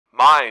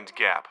Mind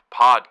Gap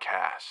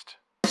Podcast.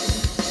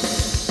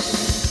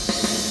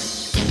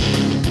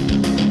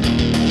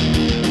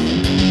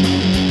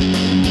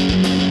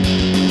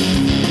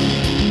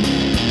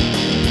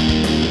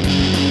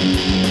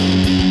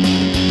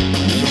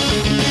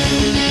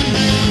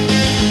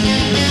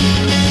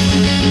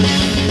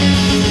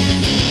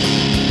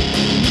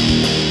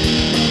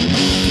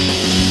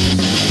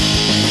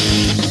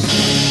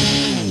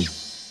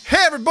 Hey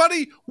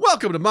everybody,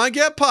 welcome to Mind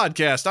Gap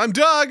Podcast. I'm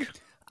Doug.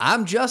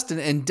 I'm Justin,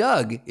 and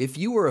Doug, if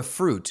you were a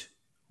fruit,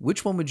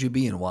 which one would you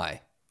be and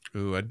why?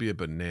 Ooh, I'd be a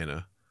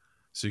banana.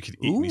 So you could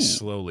eat me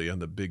slowly on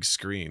the big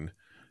screen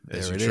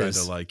as you try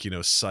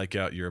to psych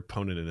out your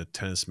opponent in a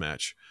tennis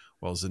match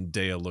while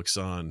Zendaya looks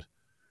on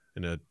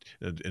in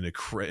a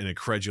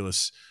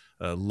credulous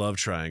love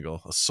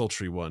triangle, a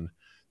sultry one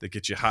that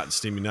gets you hot and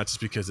steamy, not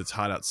just because it's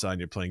hot outside and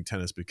you're playing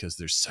tennis, because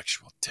there's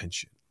sexual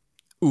tension.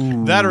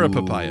 Ooh. That or a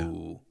papaya.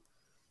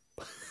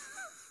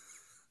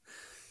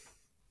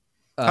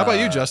 How about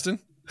you, Justin?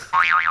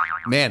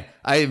 Man,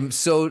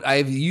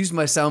 I've used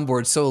my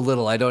soundboard so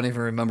little I don't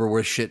even remember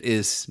where shit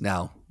is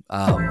now.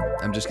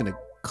 I'm just gonna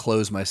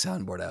close my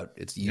soundboard out.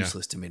 It's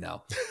useless to me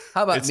now.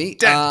 How about me?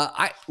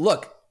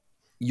 Look,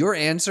 your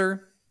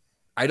answer.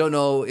 I don't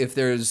know if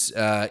there's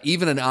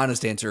even an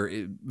honest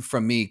answer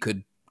from me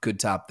could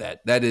top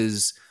that. That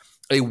is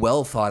a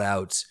well thought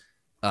out,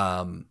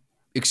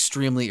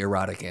 extremely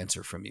erotic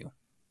answer from you.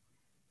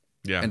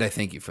 Yeah, and I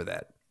thank you for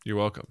that. You're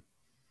welcome.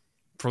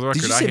 For the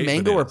record, did you say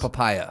mango or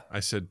papaya? I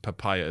said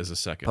papaya as a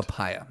second.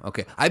 Papaya.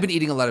 Okay. I've been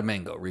eating a lot of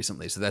mango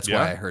recently, so that's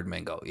why I heard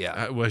mango.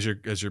 Yeah.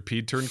 Has your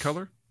pee turned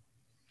color?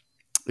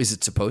 Is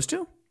it supposed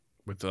to?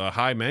 With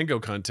high mango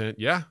content,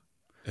 yeah.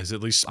 Has it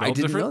at least smelled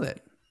different? I didn't know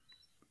that.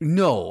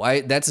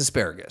 No, that's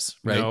asparagus,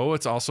 right? No,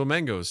 it's also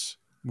mangoes.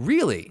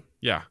 Really?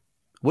 Yeah.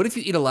 What if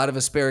you eat a lot of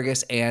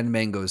asparagus and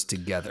mangoes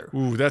together?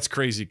 Ooh, that's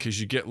crazy, because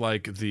you get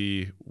like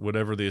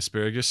whatever the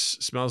asparagus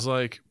smells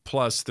like,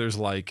 plus there's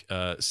like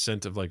a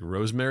scent of like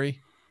rosemary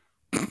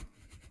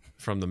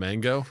from the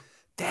mango.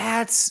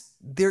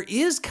 There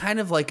is kind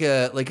of like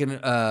an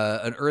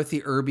earthy,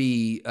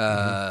 herby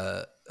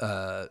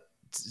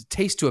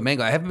taste to a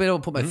mango. I haven't been able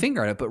to put my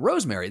finger on it, but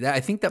rosemary, I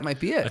think that might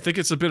be it. I think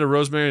it's a bit of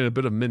rosemary and a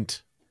bit of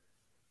mint.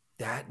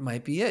 That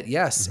might be it.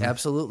 Yes,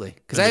 absolutely.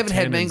 Because I haven't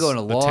had mango in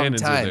a long time. The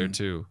tannins are there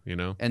too, you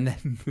know. And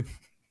then,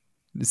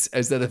 is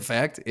that a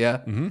fact? Yeah.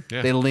 Mm-hmm,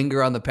 yeah. They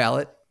linger on the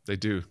palate. They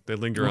do. They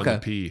linger on the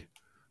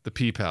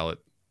pea palate.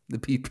 The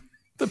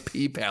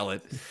pea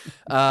palate.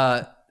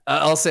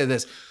 I'll say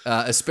this: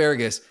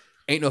 asparagus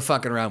ain't no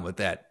fucking around with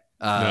that.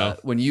 No.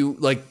 When you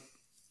like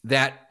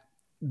that,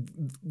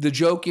 the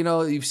joke, you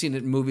know, you've seen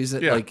it in movies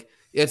that like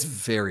it's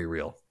very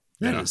real.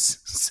 That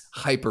is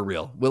hyper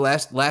real. Well,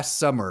 last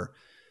summer.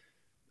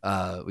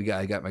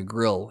 I got my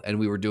grill and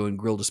we were doing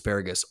grilled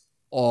asparagus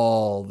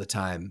all the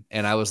time.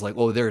 And I was like,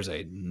 oh, there's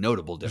a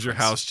notable difference. Is your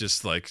house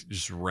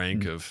just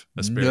rank of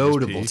asparagus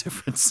notable pee?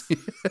 Difference.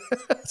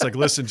 It's like,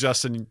 listen,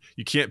 Justin,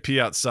 you can't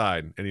pee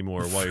outside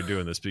anymore while you're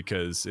doing this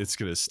because it's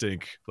going to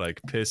stink like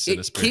piss and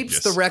asparagus. It keeps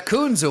the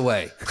raccoons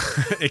away.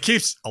 It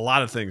keeps a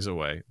lot of things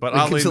away. But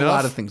a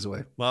lot of things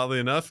away. Oddly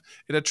enough,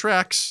 it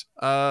attracts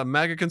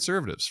MAGA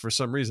conservatives for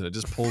some reason. It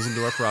just pulls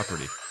into our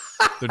property.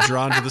 They're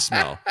drawn to the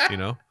smell, you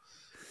know?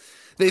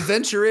 They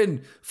venture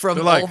in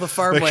from all the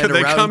farmland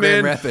around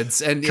Grand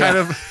Rapids, and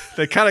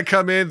they kind of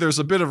come in. There's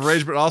a bit of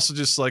rage, but also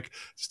just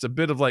a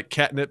bit of like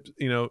catnip,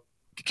 you know,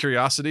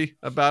 curiosity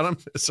about them.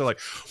 So like,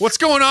 what's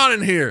going on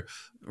in here,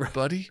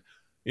 buddy?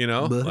 You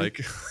know, like,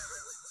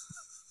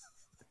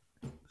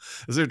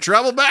 is there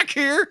trouble back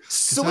here?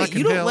 So wait,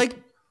 you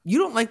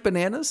don't like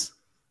bananas?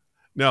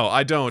 No,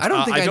 I don't. I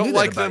don't think I don't knew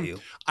like that about them.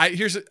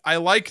 you. I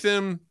like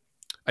them.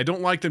 I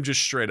don't like them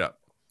just straight up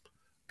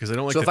because I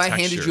don't like. So the if I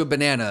texture. handed you a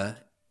banana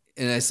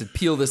and I said,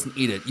 peel this and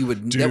eat it,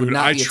 that would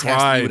not be a task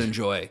that you would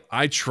enjoy.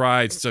 I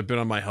tried since I've been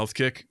on my health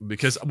kick,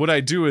 because what I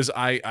do is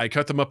I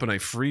cut them up and I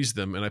freeze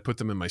them and I put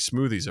them in my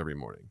smoothies every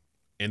morning.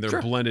 And they're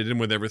blended in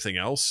with everything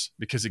else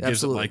because it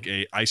gives it like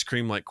a ice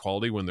cream like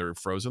quality when they're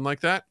frozen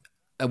like that.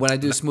 And when I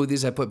do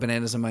smoothies, I put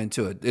bananas in mine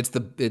too.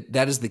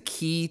 That is the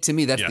key to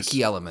me. That's the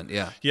key element.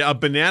 Yeah. Yeah. A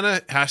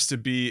banana has to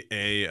be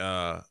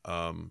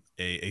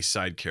a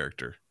side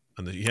character.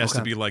 And he has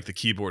to be like the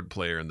keyboard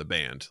player in the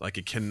band. Like,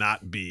 it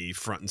cannot be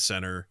front and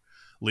center,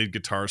 lead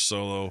guitar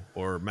solo,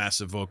 or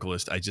massive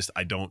vocalist. I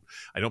don't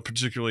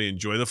particularly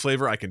enjoy the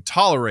flavor. I can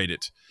tolerate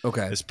it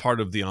as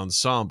part of the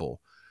ensemble.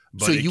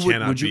 But so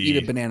would you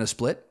eat a banana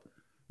split?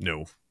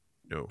 No.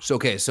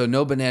 So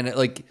no banana,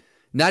 like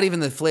not even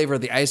the flavor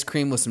of the ice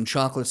cream with some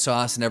chocolate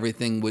sauce and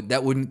everything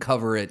wouldn't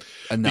cover it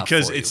enough.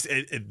 Because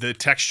for the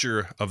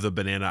texture of the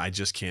banana I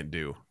just can't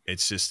do.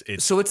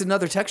 So it's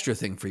another texture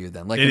thing for you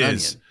then, like an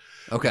onion.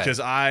 Okay. Because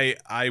I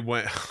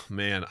went,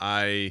 man,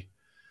 I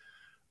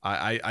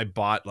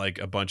bought like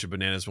a bunch of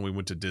bananas when we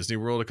went to Disney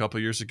World a couple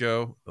of years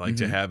ago, like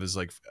to have as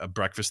like a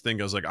breakfast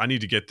thing. I was like, I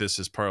need to get this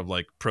as part of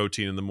like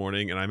protein in the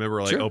morning. And I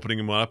remember like opening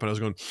them up and I was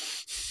going,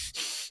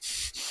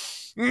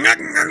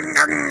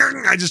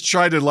 I just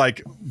tried to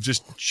like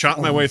just chop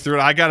my way through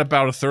it. I got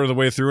about a third of the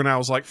way through, and I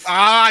was like,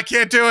 I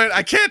can't do it.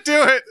 I can't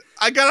do it.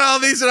 I got all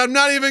these, and I'm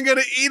not even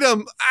gonna eat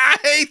them. I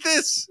hate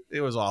this.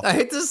 It was awful. I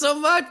hate this so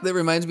much. That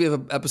reminds me of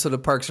an episode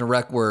of Parks and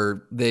Rec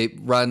where they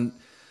Ron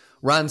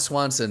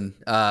Swanson,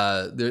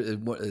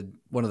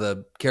 one of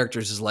the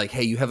characters is like,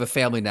 "Hey, you have a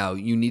family now.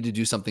 You need to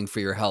do something for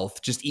your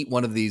health. Just eat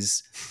one of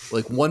these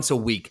like once a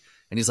week."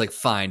 And he's like,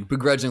 "Fine,"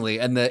 begrudgingly.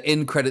 And the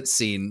end credit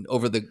scene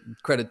over the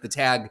credit, the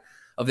tag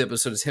of the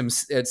episode is him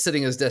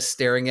sitting at his desk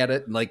staring at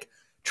it and like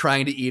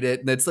trying to eat it.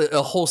 And it's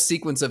a whole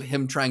sequence of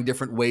him trying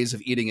different ways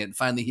of eating it. And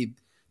finally, he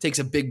takes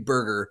a big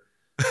burger,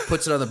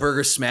 puts it on the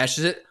burger,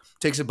 smashes it,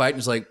 takes a bite, and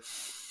is like,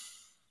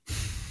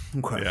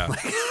 okay. Yeah,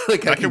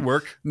 like that can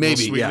work.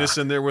 Maybe sweetness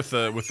in there with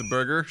the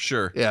burger.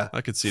 Sure. Yeah,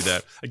 I could see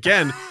that.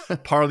 Again,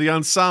 part of the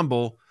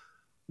ensemble,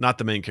 not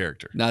the main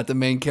character. Not the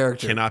main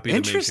character. Cannot be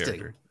the main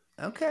character.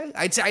 Okay,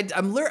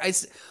 I'm learning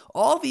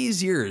all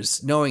these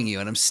years knowing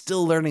you, and I'm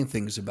still learning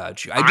things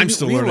about you. I'm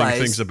still learning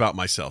things about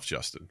myself,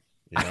 Justin.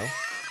 You know,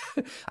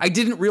 I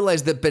didn't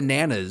realize that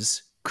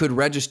bananas could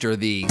register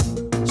the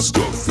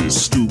stuff is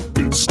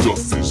stupid,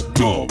 stuff is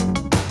dumb.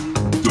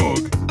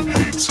 Doug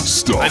hates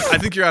stuff. I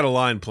think you're out of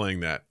line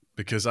playing that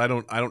because I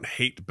don't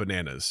hate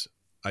bananas.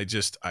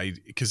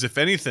 Because if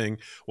anything,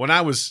 when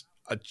I was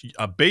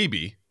a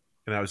baby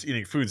and I was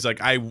eating foods, like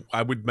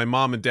my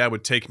mom and dad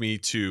would take me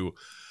to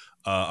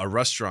a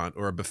restaurant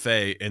or a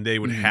buffet, and they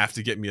would have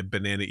to get me a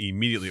banana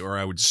immediately, or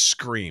I would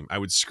scream. I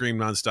would scream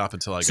nonstop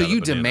until I got a banana. So you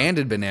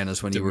demanded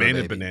bananas when you were a baby.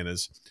 Demanded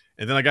bananas.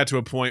 And then I got to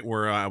a point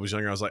where I was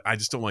younger. I was like, I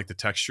just don't like the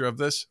texture of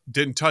this.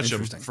 Didn't touch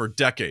them for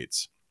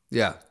decades.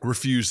 Yeah.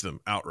 Refused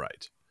them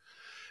outright.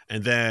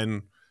 And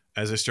then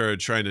as I started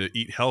trying to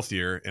eat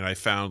healthier and I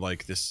found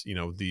like this,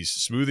 these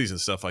smoothies and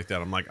stuff like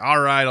that, I'm like, all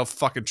right, I'll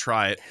fucking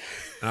try it.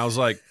 And I was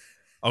like,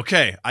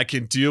 okay, I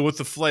can deal with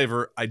the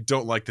flavor. I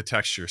don't like the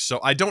texture. So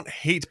I don't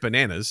hate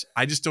bananas.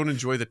 I just don't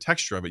enjoy the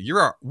texture of it.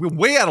 We're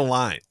way out of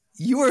line.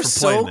 You are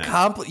so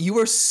you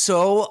are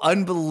so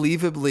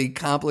unbelievably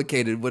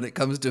complicated when it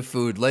comes to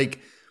food. Like,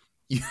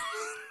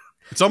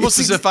 it's almost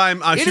as if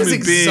I'm a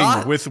human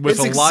being with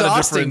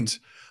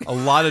a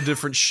lot of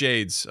different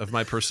shades of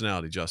my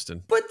personality,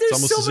 Justin. But there's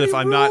it's almost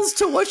so many rules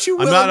to what you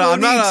will.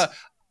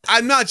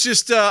 I'm not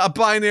just a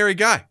binary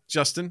guy,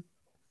 Justin.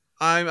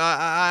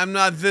 I'm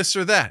not this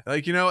or that.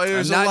 Like,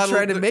 there's I'm not a lot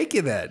trying to make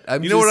you that.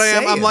 You know what I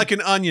am? I'm like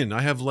an onion.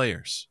 I have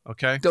layers.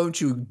 Okay. Don't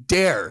you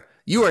dare.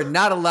 You are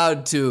not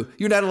allowed to.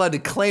 You're not allowed to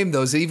claim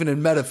those, even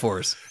in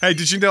metaphors. Hey,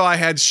 did you know I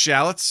had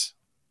shallots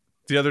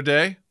the other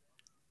day?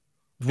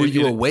 Were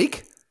you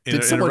awake? In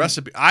a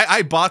recipe.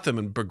 I bought them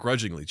and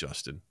begrudgingly,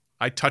 Justin.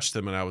 I touched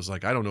them and I was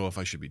like, I don't know if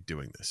I should be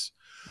doing this.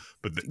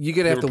 But you're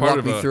gonna have to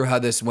walk me through how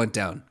this went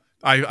down.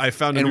 I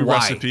found a new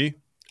recipe.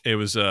 It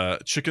was a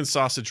chicken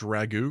sausage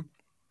ragu.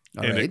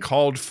 It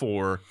called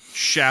for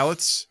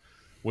shallots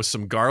with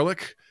some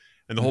garlic.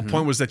 And the whole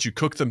point was that you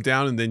cook them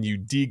down and then you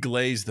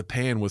deglaze the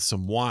pan with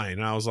some wine.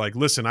 And I was like,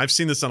 listen, I've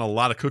seen this on a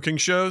lot of cooking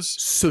shows.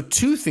 So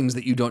two things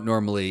that you don't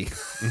normally.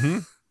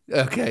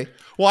 Okay.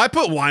 Well, I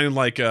put wine in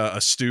like a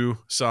stew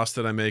sauce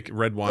that I make,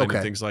 red wine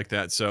and things like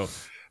that. So,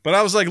 but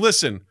I was like,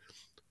 listen,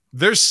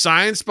 there's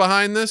science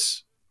behind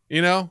this.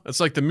 It's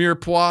like the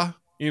mirepoix.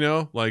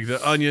 Like the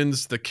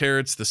onions, the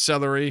carrots, the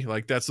celery,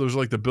 like those are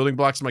like the building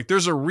blocks. I'm like,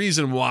 there's a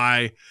reason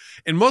why.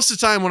 And most of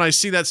the time when I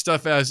see that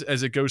stuff as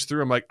it goes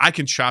through, I'm like, I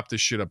can chop this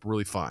shit up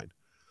really fine.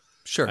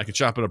 Sure. I can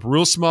chop it up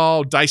real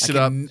small, dice it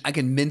up. I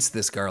can mince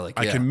this garlic.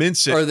 I can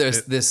mince it. Or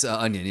this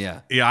onion,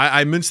 yeah. Yeah,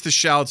 I minced the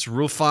shallots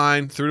real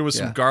fine, threw it in with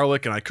some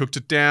garlic, and I cooked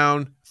it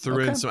down. Threw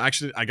in some,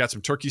 actually, I got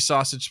some turkey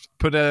sausage,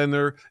 put it in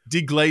there,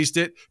 deglazed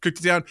it, cooked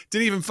it down.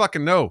 Didn't even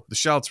fucking know the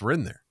shallots were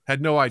in there.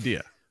 Had no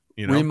idea.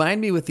 Remind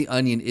me with the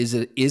onion, is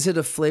it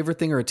a flavor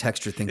thing or a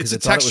texture thing? It's a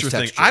texture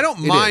thing. I don't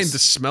mind the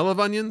smell of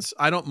onions.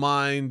 I don't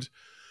mind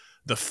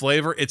the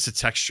flavor. It's a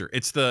texture.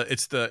 It's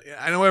the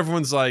I know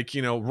everyone's like,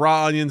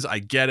 raw onions. I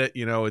get it.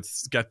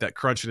 It's got that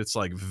crunch and it's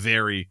like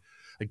very,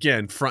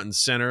 again, front and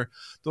center.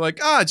 They're like,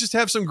 just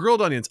have some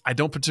grilled onions. I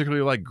don't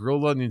particularly like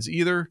grilled onions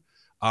either.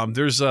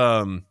 There's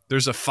a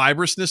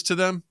fibrousness to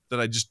them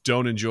that I just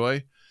don't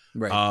enjoy.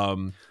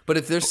 Right. But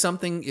if there's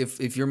something,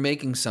 if you're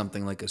making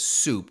something like a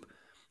soup,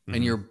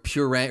 and you're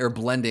pureeing or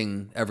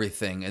blending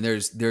everything, and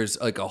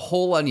there's like a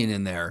whole onion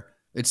in there,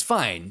 it's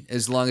fine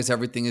as long as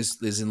everything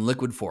is in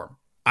liquid form.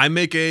 I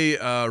make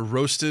a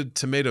roasted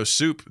tomato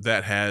soup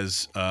that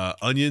has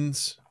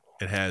onions,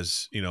 it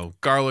has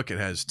garlic, it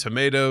has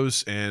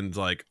tomatoes, and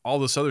like all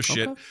this other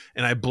shit,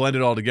 and I blend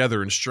it all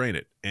together and strain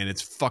it, and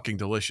it's fucking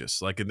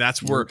delicious. Like, and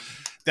that's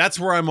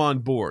where I'm on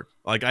board.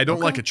 Like, I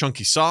don't like a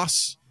chunky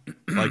sauce.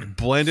 Like,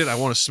 blend it. I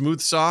want a smooth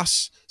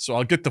sauce, so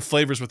I'll get the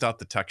flavors without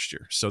the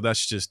texture. So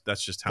that's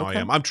just how I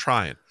am. I'm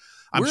trying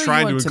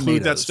to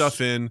include that stuff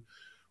in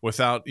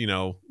without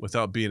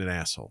being an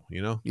asshole.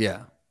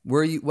 Yeah.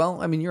 Where are you?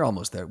 Well, I mean, you're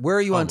almost there. Where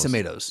are you on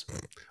tomatoes?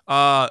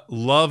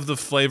 Love the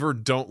flavor.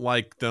 Don't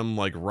like them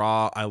like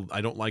raw.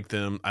 I don't like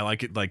them. I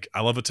like it like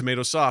I love a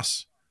tomato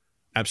sauce.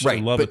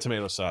 Absolutely love a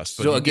tomato sauce.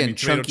 But so again,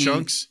 tomato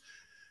chunks.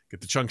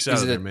 Get the chunks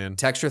out of there, man.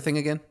 Texture thing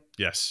again?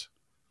 Yes.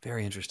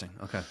 Very interesting.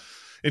 Okay.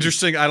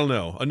 Interesting. I don't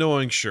know.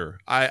 Annoying. Sure.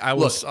 I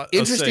will. Look,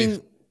 interesting.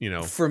 Say, you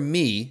know, for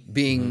me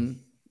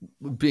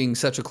being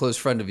such a close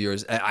friend of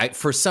yours,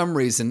 for some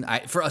reason,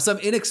 for some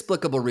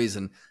inexplicable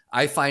reason,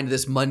 I find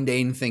this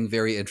mundane thing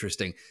very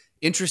interesting.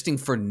 Interesting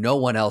for no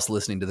one else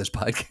listening to this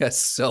podcast.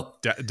 So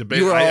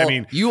debate. I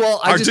mean,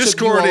 our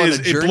Discord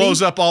it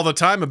blows up all the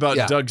time about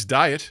Doug's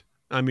diet.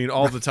 I mean,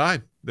 all the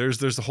time.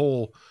 There's a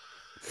whole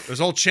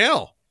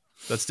channel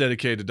that's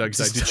dedicated to Doug's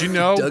diet. Did you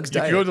know you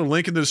can go to the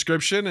link in the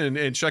description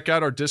and check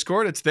out our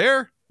Discord? It's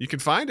there. You can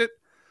find it,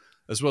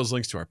 as well as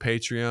links to our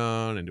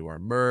Patreon and to our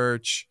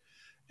merch.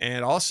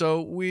 And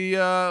also, we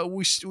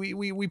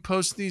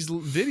post these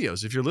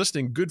videos. If you're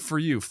listening, good for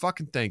you.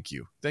 Fucking thank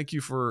you. Thank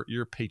you for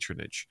your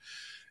patronage.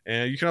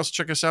 And you can also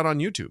check us out on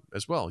YouTube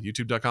as well.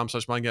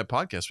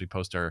 YouTube.com/MindGapPodcast. We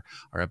post our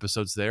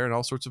episodes there and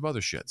all sorts of other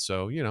shit.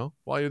 So, you know,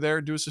 while you're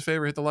there, do us a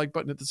favor, hit the like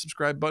button, hit the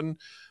subscribe button,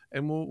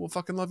 and we'll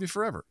fucking love you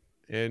forever.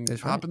 And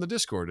hop in the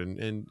Discord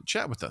and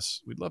chat with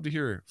us. We'd love to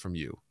hear from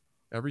you.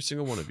 Every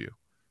single one of you.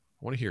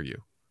 I want to hear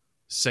you.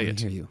 Say it.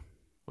 I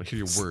want to hear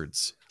your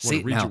words. I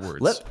want to read your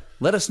words.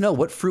 Let us know,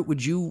 what fruit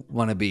would you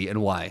want to be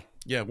and why?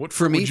 Yeah, what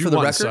fruit would you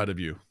want inside of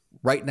you?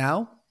 Right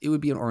now, it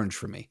would be an orange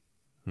for me.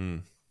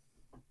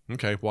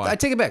 Okay, why? I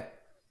take it back.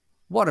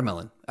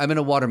 Watermelon. I'm in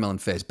a watermelon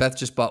phase. Beth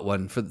just bought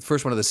one for the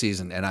first one of the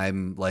season, and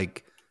I'm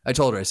like, I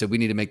told her, I said, we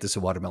need to make this a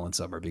watermelon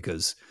summer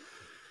because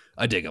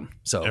I dig them.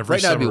 So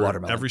right now, it'd be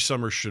watermelon. Every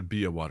summer should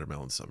be a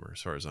watermelon summer,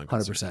 as far as I'm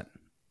concerned. 100%.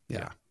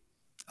 Yeah.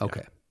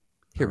 Okay.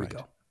 Here we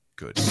go.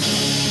 Good.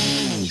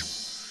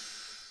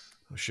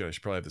 Oh shit! I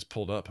should probably have this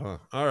pulled up, huh?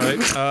 All right.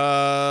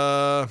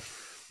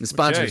 The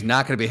sponsor's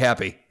not going to be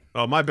happy.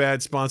 Oh, my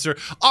bad, sponsor.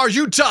 Are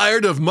you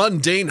tired of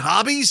mundane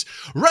hobbies?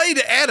 Ready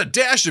to add a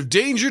dash of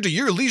danger to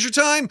your leisure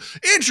time?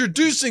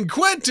 Introducing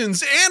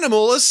Quentin's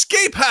Animal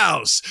Escape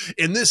House.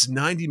 In this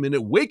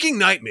 90-minute waking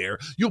nightmare,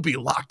 you'll be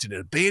locked in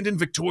an abandoned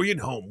Victorian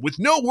home with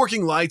no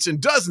working lights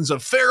and dozens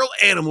of feral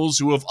animals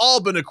who have all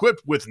been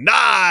equipped with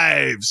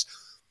knives.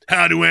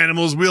 How do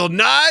animals wield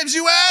knives,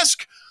 you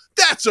ask?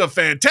 That's a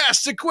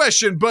fantastic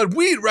question, but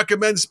we'd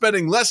recommend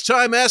spending less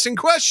time asking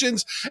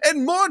questions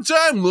and more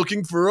time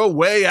looking for a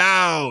way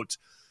out.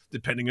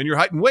 Depending on your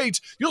height and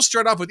weight, you'll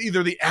start off with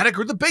either the attic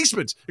or the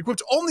basement,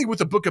 equipped only with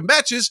a book of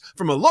matches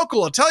from a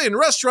local Italian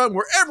restaurant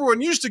where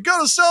everyone used to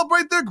go to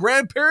celebrate their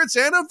grandparents'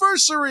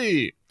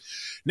 anniversary.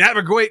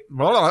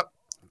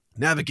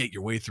 Navigate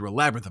your way through a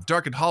labyrinth of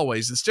darkened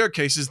hallways and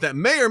staircases that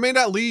may or may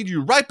not lead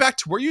you right back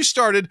to where you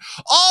started,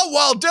 all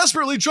while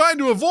desperately trying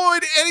to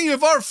avoid any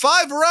of our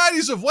 5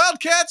 varieties of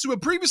wildcats who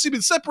have previously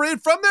been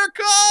separated from their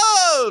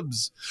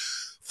cubs.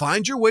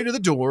 Find your way to the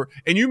door,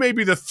 and you may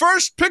be the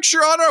first picture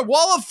on our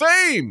wall of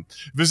fame.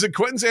 Visit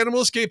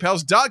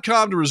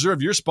Quentin'sAnimalEscapeHouse.com to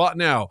reserve your spot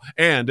now.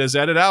 And as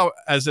an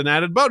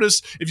added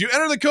bonus, if you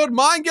enter the code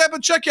MindGap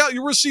at checkout,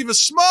 you'll receive a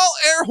small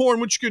air horn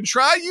which you can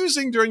try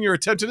using during your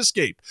attempted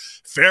escape.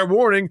 Fair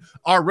warning,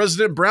 our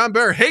resident brown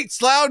bear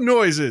hates loud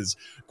noises.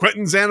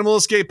 Quentin's Animal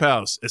Escape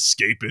House.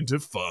 Escape into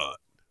fun.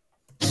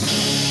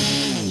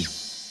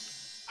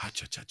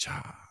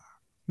 Ha-cha-cha-cha.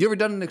 You ever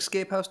done an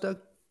escape house, Doug?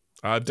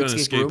 I've done an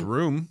escape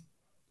room.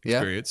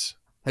 Experience.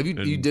 Have you?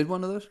 You did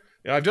one of those?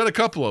 Yeah, I've done a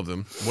couple of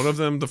them. One of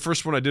them, the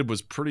first one I did,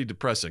 was pretty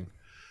depressing.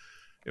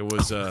 It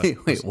was.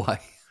 Wait, why?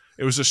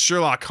 It was a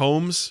Sherlock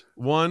Holmes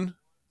one.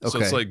 Okay. So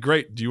it's like,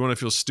 great. Do you want to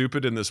feel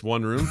stupid in this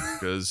one room?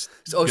 Because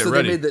so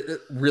they made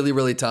it really,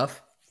 really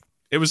tough.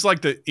 It was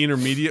like the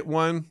intermediate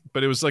one,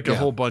 but it was like a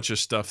whole bunch of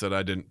stuff that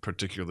I didn't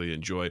particularly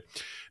enjoy.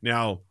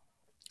 Now,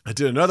 I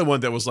did another one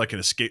that was like an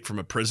escape from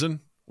a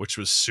prison, which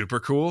was super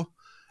cool.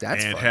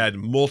 That's and fun. Had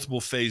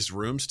multiple phased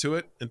rooms to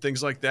it and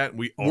things like that.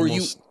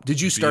 Did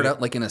you start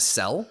out like in a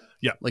cell?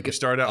 Yeah, like we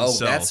started out in cells.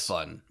 That's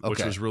fun. Okay.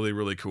 Which was really,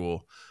 really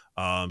cool.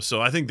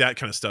 So I think that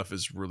kind of stuff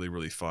is really,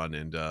 really fun.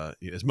 And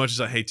as much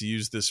as I hate to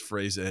use this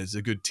phrase as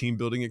a good team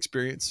building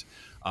experience,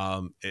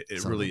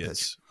 it really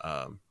is.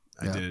 I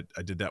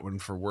did that one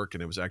for work,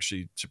 and it was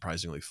actually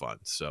surprisingly fun.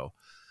 So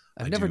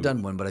I've never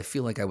done one, but I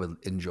feel like I would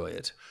enjoy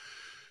it.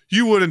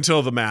 You would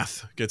until the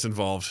math gets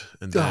involved,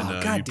 and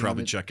then you'd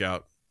probably check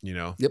out. You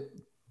know. Yep.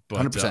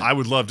 But I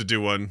would love to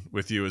do one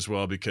with you as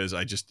well, because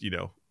I just,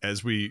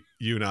 as you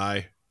and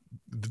I,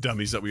 the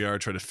dummies that we are,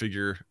 try to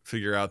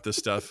figure out this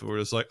stuff, we're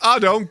just like, I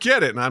don't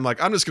get it. And I'm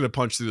like, I'm just going to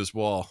punch through this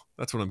wall.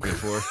 That's what I'm good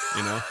for,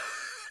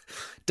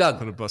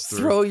 Doug,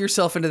 throw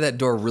yourself into that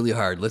door really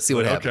hard. Let's see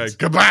what happens.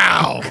 Okay,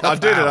 kabow! I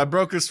did it. I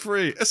broke this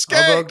free. Escape!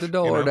 I broke the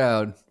door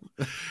down.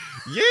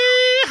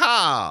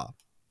 Yeehaw!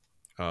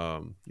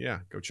 Yeah,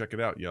 go check it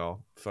out,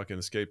 y'all. Fucking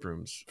escape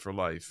rooms for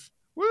life.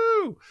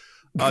 Woo!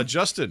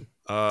 Justin,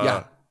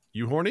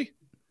 you horny?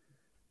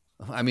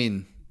 I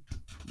mean,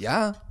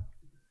 yeah.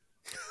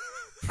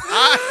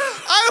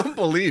 I don't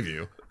believe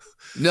you.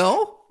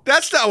 No?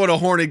 That's not what a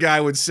horny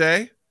guy would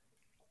say.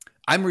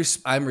 I'm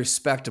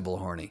respectable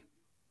horny.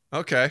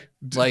 Okay.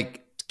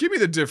 Like, give me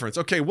the difference.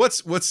 Okay,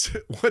 what's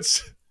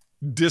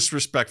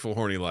disrespectful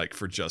horny like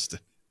for Justin,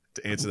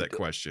 to answer that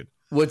question?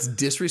 What's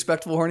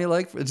disrespectful horny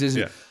like?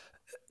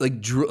 like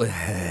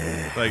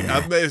Like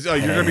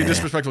you're gonna be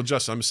disrespectful,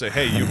 Justin. I'm gonna say,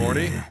 hey, you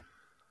horny?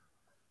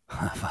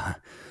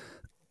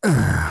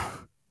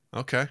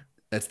 Okay,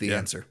 that's the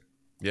answer.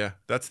 Yeah,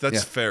 that's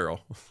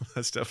feral.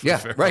 That's definitely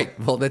feral. Right.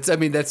 Well,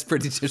 that's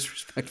pretty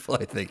disrespectful,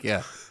 I think.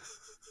 Yeah.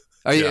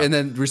 Are you? And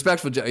then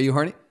respectful. Are you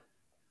horny?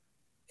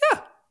 Yeah.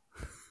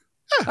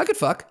 I could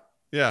fuck.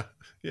 Yeah.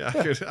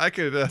 I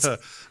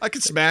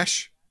could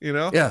smash. You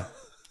know. Yeah.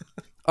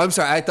 Oh, I'm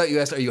sorry. I thought you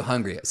asked, "Are you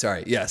hungry?"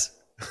 Sorry. Yes.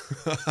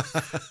 Yeah,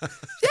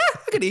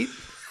 I could eat.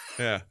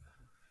 Yeah.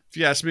 If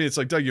you ask me, it's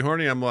like, Doug, you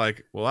horny? I'm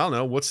like, well, I don't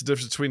know. What's the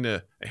difference between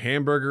a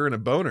hamburger and a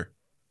boner?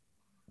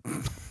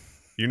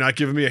 You're not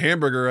giving me a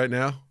hamburger right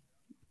now.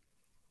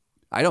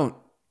 I don't.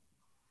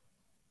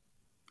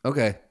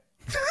 Okay.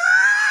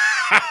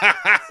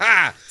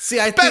 See,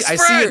 I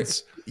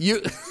see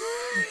you.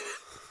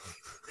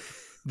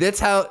 That's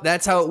how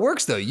it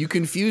works, though. You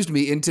confused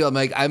me into I'm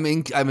like I'm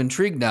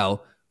intrigued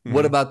now. Mm-hmm.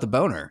 What about the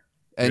boner?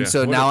 And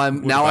so now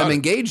I'm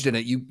engaged in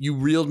it. You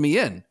reeled me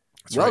in.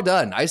 That's well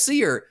done. I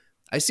see.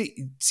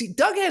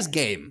 Doug has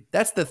game.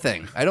 That's the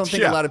thing. I don't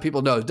think a lot of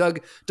people know.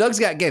 Doug's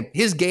got game.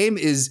 His game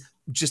is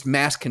just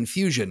mass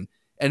confusion,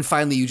 and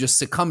finally you just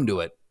succumb to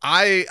it.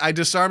 I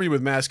disarm you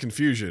with mass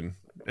confusion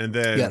and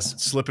then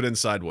slip it in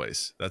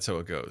sideways. That's how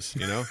it goes,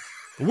 you know?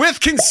 With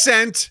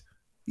consent.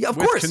 Yeah, of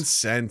course.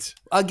 Consent.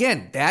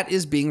 Again, that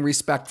is being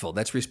respectful.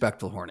 That's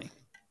respectful, horny.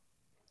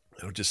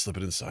 I don't just slip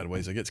it in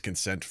sideways. I get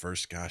consent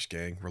first. Gosh,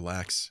 gang,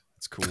 relax.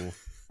 It's cool.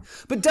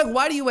 But Doug,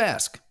 why do you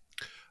ask?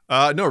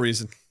 No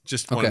reason.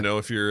 Just want to know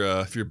if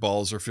your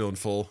balls are feeling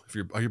full.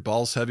 Are your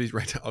balls heavy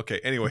right now? Okay.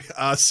 Anyway,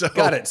 so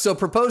got it. So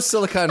proposed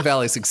Silicon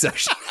Valley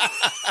succession.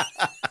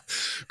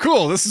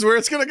 Cool. This is where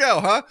it's gonna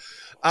go,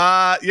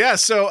 huh? Yeah.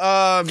 So,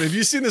 have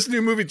you seen this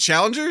new movie,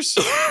 Challengers?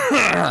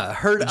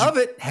 Heard of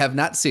it. Have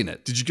not seen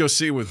it. Did you go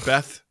see it with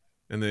Beth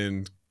and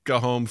then go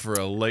home for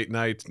a late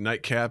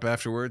nightcap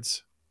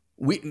afterwards?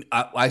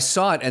 I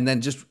saw it, and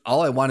then just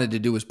all I wanted to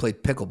do was play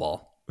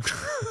pickleball.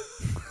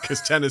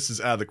 Because tennis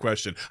is out of the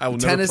question. I will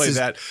never play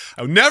that.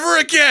 I will never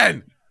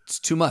again. It's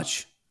too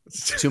much.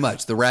 It's too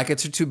much. The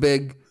rackets are too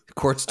big. The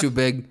court's too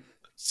big.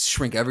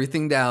 Shrink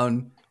everything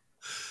down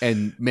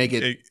and make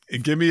it.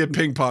 And give me a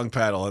ping pong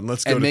paddle and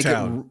let's go to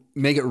town.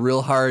 Make it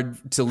real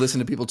hard to listen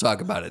to people talk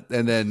about it.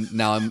 And then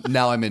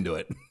now I'm into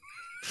it.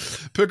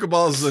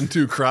 Pickleball is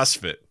into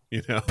CrossFit.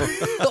 You know?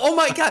 Oh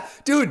my God,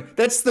 dude,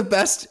 that's the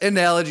best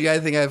analogy I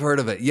think I've heard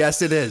of it.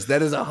 Yes, it is.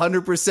 That is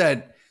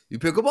 100%. You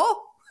pickleball?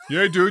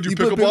 Yeah, dude. You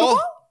pickleball?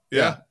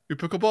 Yeah. You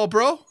pickleball,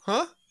 bro?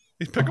 Huh?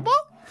 You pickleball?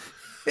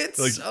 It's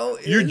like, so.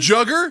 You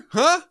jugger?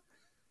 Huh?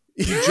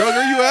 You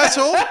jugger, you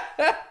asshole?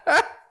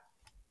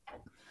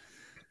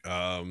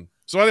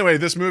 So anyway,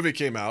 this movie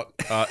came out.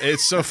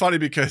 It's so funny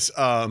because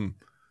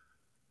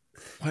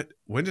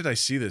when did I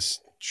see this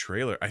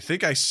trailer? I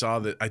think I saw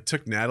that. I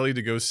took Natalie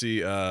to go see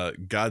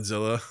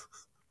Godzilla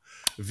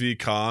v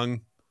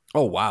Kong.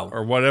 Oh wow.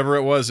 Or whatever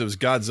it was. It was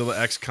Godzilla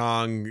x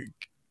Kong,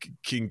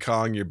 King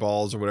Kong your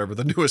balls, or whatever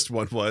the newest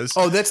one was.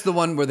 Oh, that's the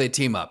one where they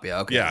team up.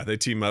 Yeah, okay. Yeah, they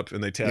team up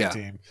and they tag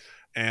team.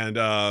 And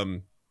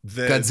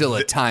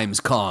Godzilla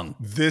times Kong.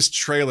 This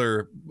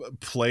trailer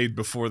played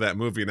before that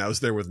movie, and I was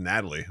there with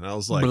Natalie, and I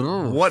was like,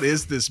 what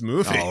is this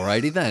movie?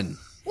 Alrighty then.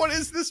 What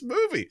is this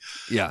movie?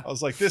 Yeah. I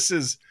was like, this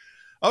is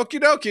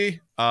okie dokie.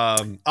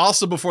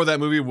 Also before that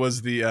movie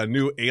was the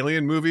new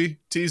Alien movie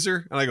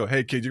teaser. And I go,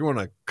 hey kid, you're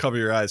going to cover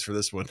your eyes for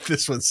this one.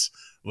 This one's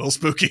a little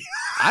spooky.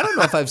 I don't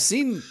know if I've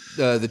seen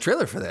the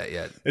trailer for that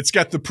yet. It's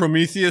got the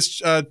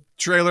Prometheus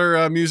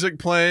trailer music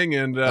playing.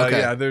 And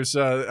yeah, there's,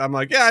 I'm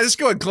like, yeah, just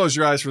go ahead and close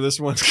your eyes for this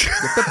one.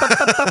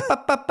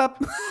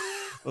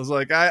 I was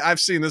like, I've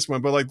seen this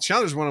one, but like the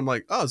Challengers one, I'm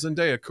like, oh,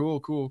 Zendaya,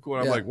 cool. And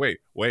I'm like, wait,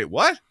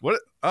 what?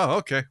 Oh,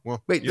 okay.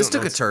 Well, wait, this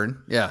took a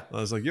turn. Yeah.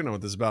 I was like, you know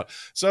what this is about.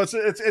 So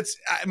it's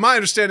my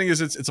understanding is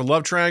it's a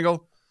love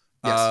triangle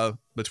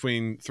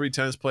between three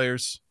tennis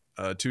players,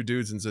 two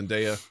dudes and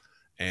Zendaya,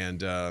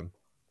 and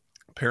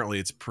apparently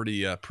it's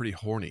pretty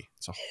horny.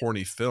 It's a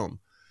horny film.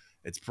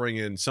 It's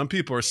bringing. Some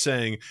people are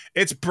saying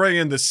it's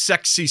bringing the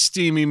sexy,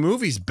 steamy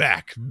movies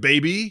back,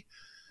 baby,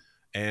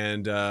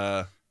 and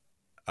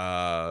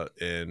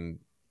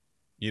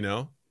you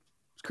know,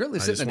 it's currently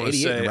sitting at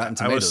 88 on Rotten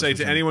Tomatoes. I would say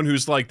to anyone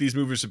who's like, these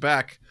movies are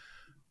back,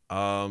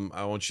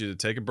 I want you to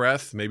take a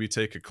breath, maybe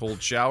take a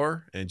cold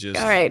shower, and just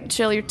all right,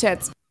 chill your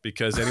tits.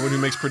 Because anyone who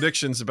makes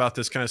predictions about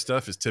this kind of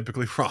stuff is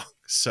typically wrong.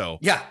 So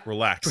yeah,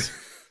 relax.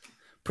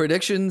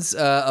 Predictions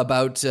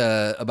about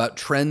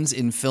trends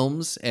in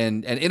films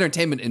and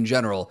entertainment in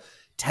general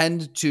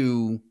tend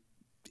to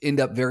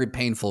end up very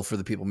painful for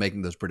the people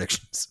making those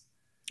predictions.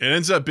 It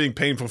ends up being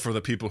painful for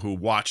the people who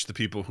watch the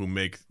people who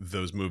make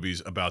those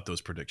movies about those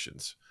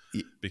predictions,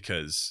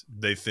 because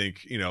they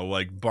think, you know,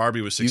 like Barbie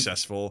was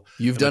successicro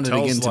You've done it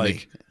again to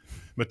me.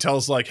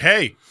 Mattel's like,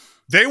 hey,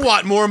 they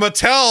want more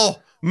Mattel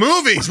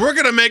movies. We're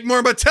going to make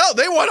more Mattel.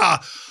 They want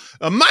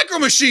a Micro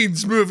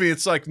Machines movie.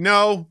 It's like,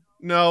 no,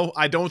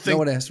 I don't think. No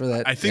one asked for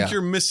that. I think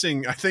you're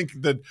missing. I think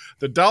the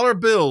dollar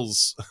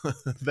bills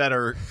that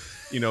are,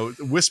 you know,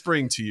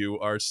 whispering to you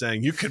are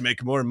saying you can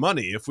make more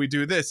money if we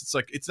do this. It's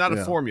like, it's not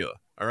a formula.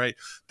 All right.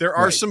 There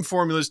are some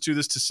formulas to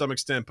this to some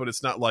extent, but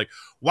it's not like,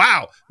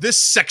 wow,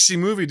 this sexy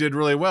movie did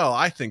really well.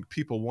 I think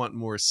people want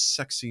more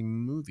sexy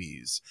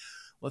movies.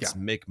 Let's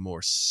make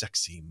more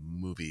sexy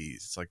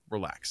movies. It's like,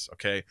 relax.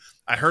 Okay.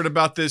 I heard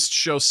about this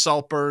show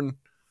Saltburn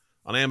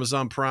on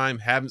Amazon Prime.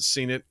 Haven't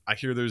seen it. I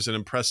hear there's an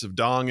impressive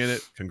dong in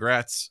it.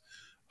 Congrats.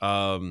 But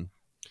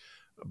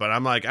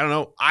I'm like, I don't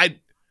know. I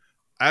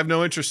have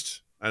no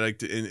interest. I like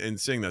to in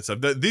seeing that stuff.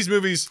 These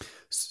movies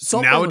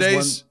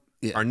nowadays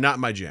are not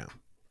my jam.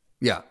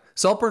 Yeah.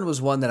 Saltburn was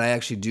one that I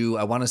actually do.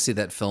 I want to see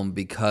that film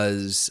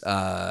because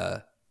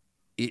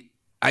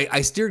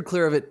I steered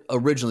clear of it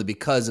originally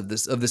because of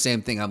the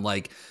same thing. I'm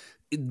like,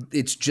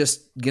 it's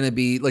just going to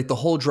be like the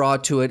whole draw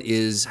to it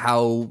is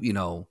how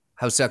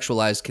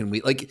sexualized can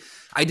we, like,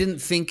 I didn't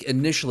think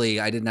initially,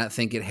 I did not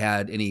think it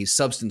had any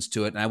substance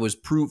to it. And I was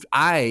proved,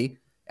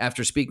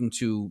 after speaking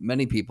to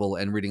many people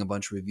and reading a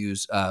bunch of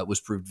reviews,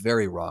 was proved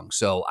very wrong.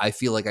 So I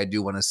feel like I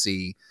do want to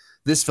see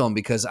this film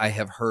because I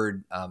have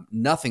heard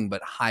nothing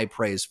but high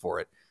praise for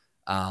it.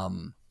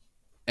 And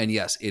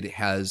yes, it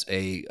has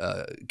a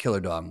killer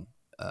dong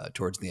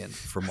towards the end,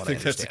 from what I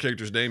understand. That's the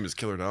character's name is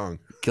Killer Dong.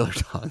 Killer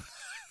Dong.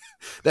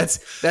 That's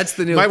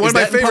the new one of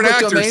my favorite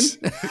actors.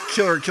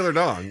 Killer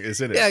Dong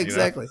is in it. Yeah,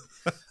 exactly.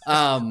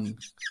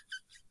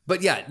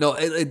 But yeah, no,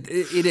 it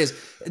is.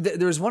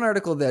 There was one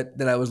article that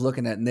I was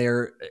looking at,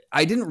 and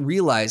I didn't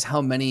realize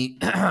how many.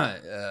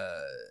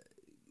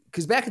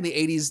 Because back in the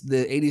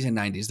 80s and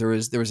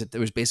 90s, there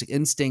was Basic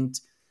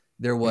Instinct,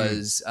 there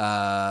was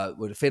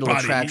Fatal Body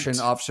Attraction, Heat.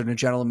 Officer and a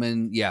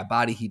Gentleman,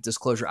 Body Heat,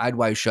 Disclosure, Eyed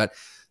Wide Shut.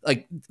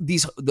 Like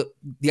the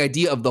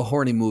idea of the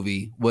horny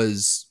movie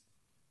was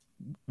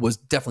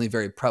definitely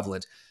very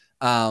prevalent.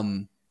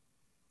 When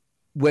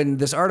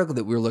this article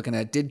that we were looking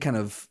at did kind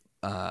of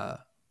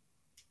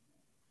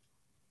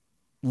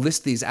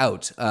list these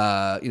out,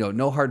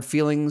 No Hard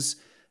Feelings,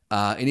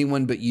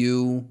 Anyone But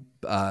You,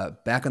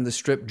 Back on the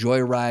Strip,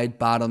 Joyride,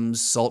 Bottoms,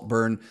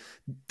 Saltburn.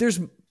 There's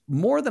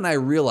more than I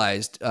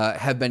realized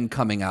have been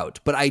coming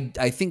out. But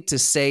I think to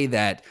say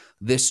that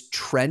this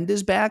trend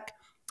is back,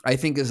 I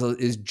think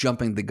is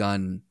jumping the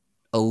gun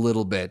a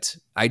little bit.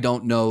 I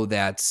don't know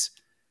that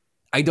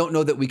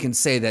we can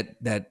say that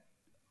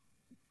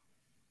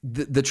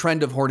the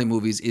trend of horny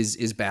movies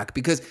is back,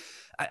 because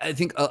I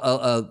think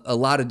a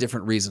lot of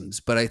different reasons,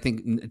 but I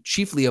think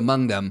chiefly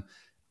among them,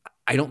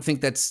 I don't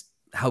think that's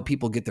how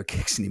people get their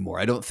kicks anymore.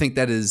 I don't think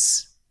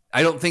that's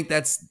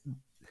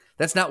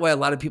not why a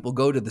lot of people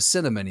go to the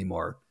cinema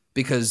anymore,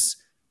 because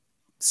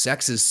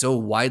sex is so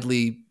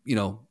widely,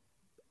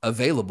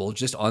 available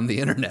just on the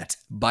internet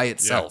by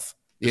itself,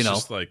 it's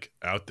just like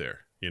out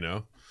there,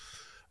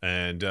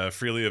 and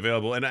freely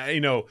available. And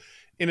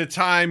in a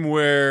time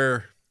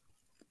where,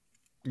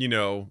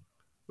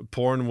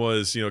 porn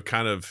was,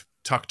 kind of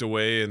tucked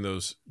away in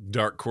those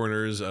dark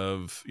corners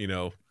of,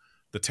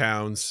 the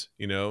towns,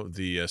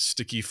 the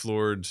sticky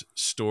floored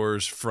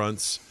stores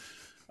fronts,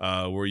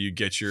 where you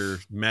get your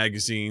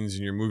magazines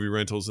and your movie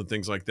rentals and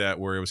things like that,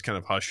 where it was kind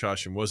of hush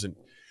hush and wasn't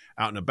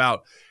out and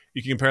about.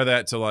 You can compare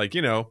that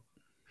to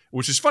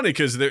which is funny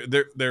because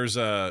there's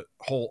a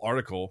whole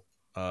article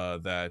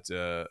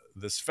that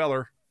this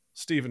feller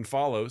Stephen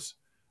Follows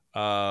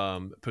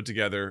put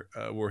together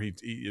where he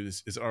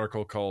is an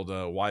article called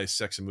 "Why is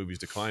Sex in Movies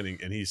Declining?"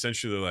 and he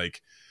essentially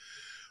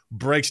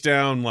breaks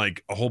down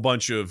a whole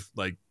bunch of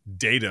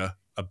data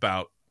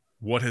about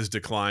what has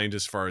declined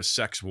as far as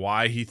sex,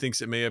 why he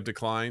thinks it may have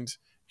declined,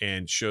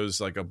 and shows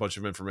a bunch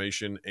of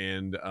information.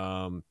 And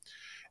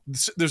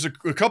there's a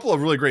couple of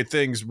really great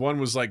things. One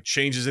was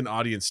changes in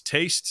audience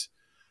taste,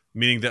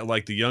 meaning that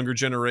the younger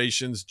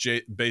generations,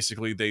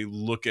 basically they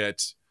look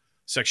at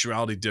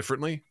sexuality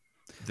differently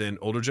than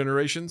older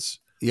generations.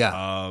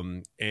 Yeah.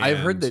 And I've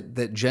heard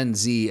that Gen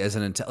Z, as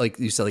like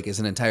you said, as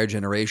an entire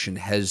generation,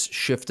 has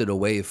shifted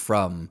away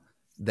from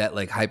that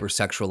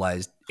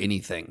hypersexualized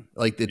anything.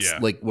 It's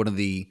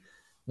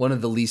one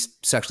of the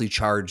least sexually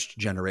charged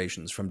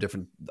generations from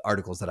different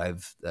articles that I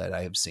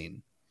have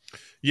seen.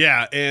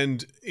 Yeah,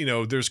 and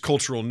there's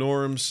cultural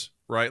norms,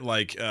 right?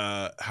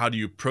 How do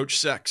you approach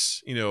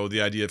sex?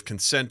 The idea of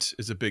consent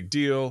is a big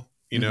deal.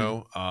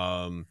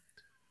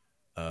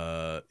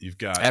 You've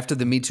got, after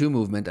the Me Too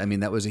movement, I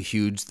mean, that was a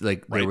huge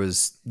right.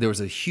 there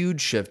was a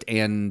huge shift,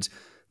 and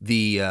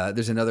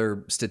there's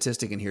another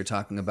statistic in here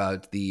talking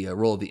about the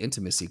role of the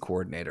intimacy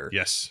coordinator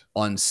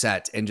on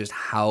set, and just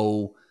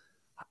how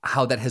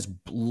that has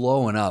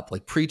blown up.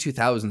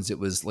 Pre-2000s, it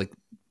was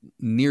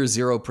near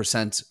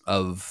 0%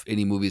 of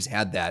any movies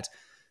had that.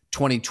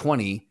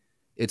 2020,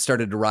 it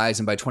started to rise,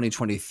 and by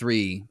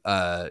 2023,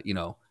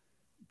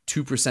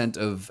 2%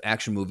 of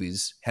action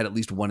movies had at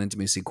least one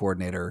intimacy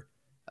coordinator.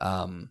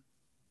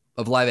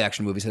 Of live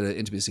action movies had an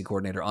intimacy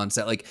coordinator on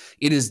set.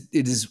 It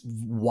is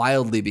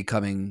wildly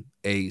becoming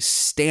a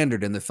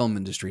standard in the film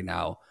industry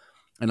now.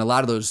 And a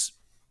lot of those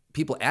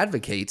people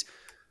advocate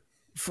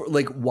for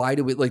why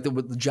do we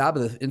the job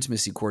of the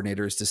intimacy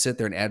coordinator is to sit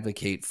there and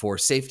advocate for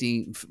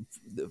safety.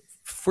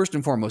 First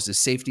and foremost is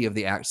safety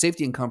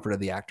and comfort of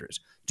the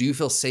actors. Do you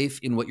feel safe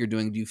in what you're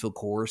doing? Do you feel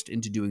coerced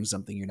into doing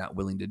something you're not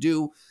willing to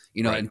do?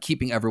 You know, and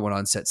keeping everyone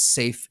on set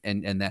safe,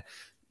 and that.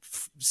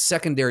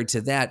 Secondary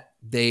to that,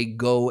 they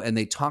go and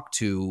they talk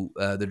to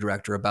the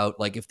director about,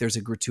 like, if there's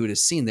a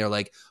gratuitous scene, they're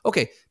like,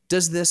 okay,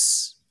 does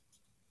this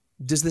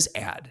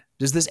add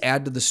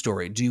to the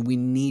story? Do we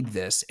need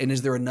this? And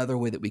is there another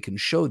way that we can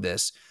show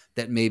this,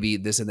 that maybe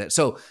this and that?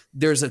 So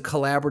there's a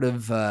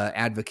collaborative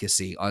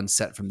advocacy on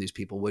set from these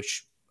people,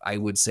 which I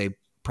would say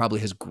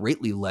probably has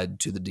greatly led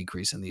to the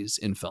decrease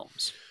in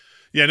films.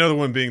 Yeah, another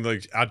one being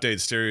like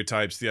outdated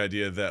stereotypes, the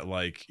idea that,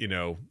 like, you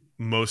know,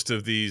 most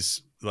of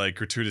these like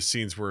gratuitous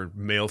scenes were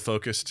male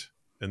focused,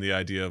 and the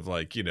idea of,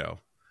 like, you know,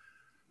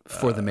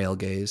 for the male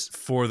gaze,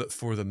 for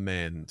the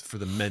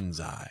men's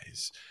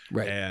eyes.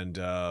 Right. And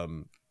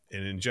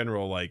in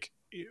general, like,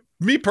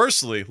 me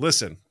personally,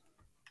 listen,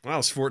 when I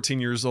was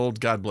 14 years old,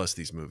 God bless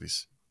these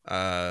movies.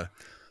 The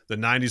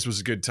 90s was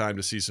a good time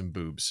to see some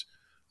boobs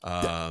in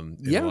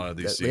a lot of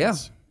these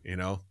scenes. You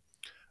know,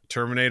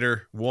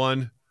 Terminator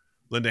 1,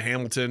 Linda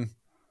Hamilton,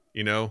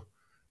 you know,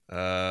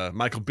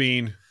 Michael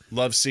Biehn,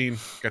 love scene,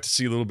 got to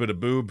see a little bit of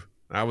boob.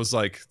 I was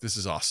like, this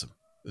is awesome.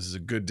 This is a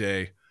good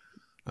day.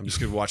 I'm just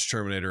going to watch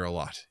Terminator a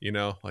lot, you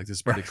know, like, this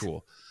is pretty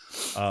cool.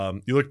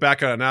 You look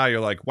back on it now, you're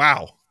like,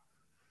 wow,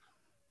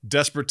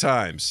 desperate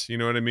times. You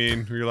know what I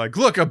mean? You're like,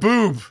 look, a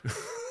boob.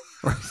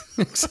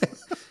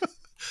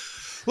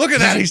 Look at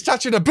that. He's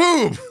touching a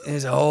boob.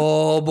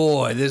 Oh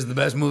boy, this is the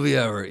best movie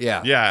ever.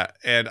 Yeah. Yeah.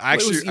 And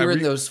actually, you're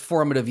in those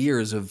formative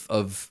years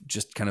of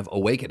just kind of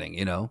awakening,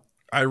 you know?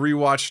 I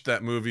rewatched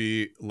that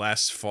movie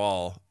last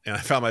fall, and I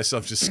found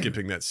myself just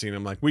skipping that scene.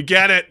 I'm like, we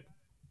get it.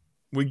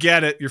 We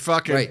get it. You're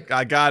fucking, right.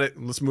 I got it.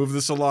 Let's move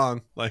this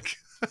along. Like,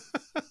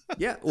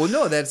 yeah. Well,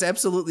 no, that's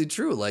absolutely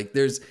true. Like,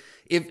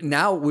 if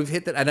now we've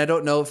hit that, and I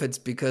don't know if it's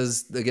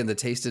because, again, the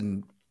taste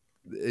in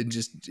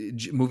just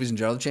movies in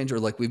general change, or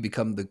like we've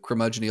become the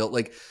curmudgeonly,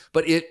 like,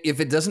 but if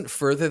it doesn't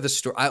further the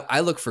story, I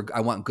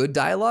want good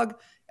dialogue,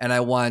 and I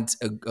want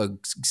a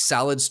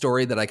solid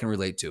story that I can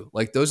relate to.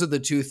 Like, those are the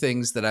two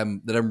things that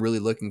I'm really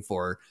looking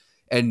for.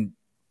 And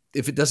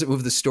if it doesn't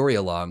move the story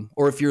along,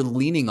 or if you're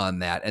leaning on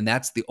that, and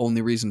that's the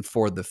only reason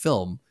for the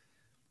film,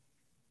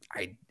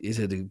 I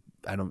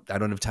don't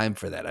have time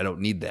for that. I don't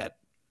need that.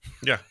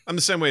 Yeah, I'm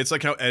the same way. It's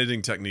like how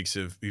editing techniques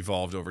have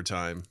evolved over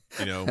time,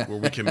 you know, where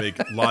we can make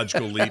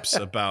logical leaps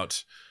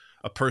about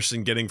a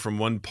person getting from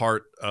one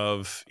part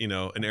of, you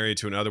know, an area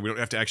to another. We don't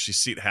have to actually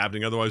see it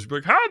happening. Otherwise, we'd be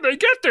like, how did they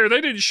get there?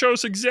 They didn't show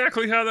us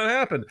exactly how that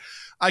happened.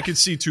 I could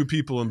see two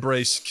people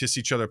embrace, kiss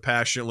each other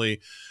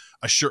passionately.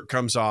 A shirt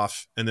comes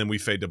off, and then we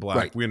fade to black.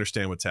 Right. We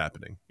understand what's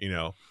happening. You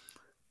know,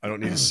 I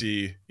don't need to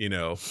see, you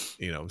know,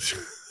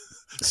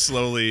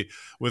 slowly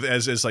with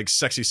as like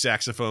sexy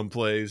saxophone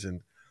plays,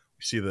 and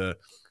we see the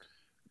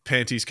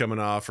panties coming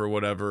off or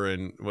whatever.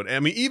 And what, I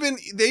mean,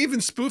 they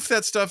even spoofed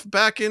that stuff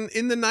back in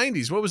the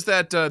 90s. What was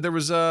that? There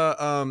was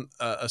a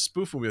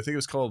spoof movie. I think it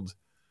was called,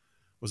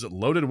 was it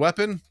Loaded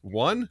Weapon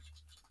 1?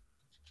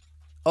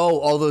 Oh,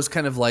 all those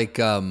kind of like,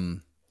 it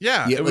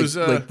was,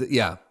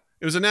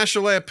 it was a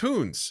National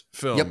Lampoon's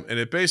film, and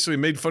it basically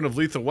made fun of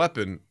Lethal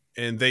Weapon.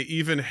 And they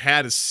even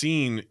had a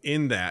scene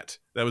in that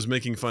was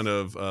making fun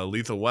of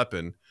Lethal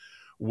Weapon,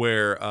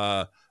 where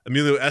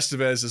Emilio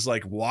Estevez is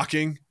like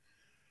walking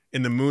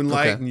in the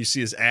moonlight, and you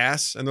see his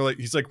ass, and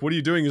he's like, what are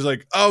you doing? He's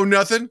like, oh,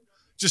 nothing.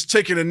 Just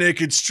taking a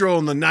naked stroll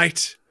in the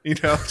night, you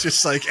know,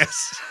 just like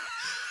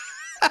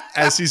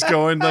as he's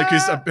going, like,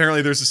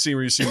 apparently there's a scene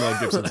where you see Mel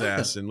Gibson's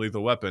ass in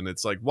Lethal Weapon.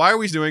 It's like, why are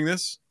we doing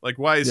this? Like,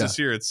 why is this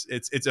here?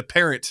 It's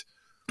apparent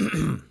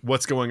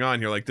what's going on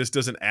here. Like, this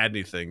doesn't add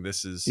anything.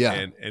 This is,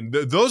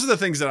 those are the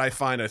things that I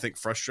think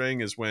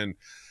frustrating, is when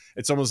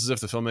it's almost as if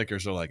the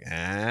filmmakers are like,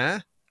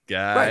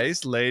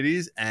 guys,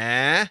 ladies, you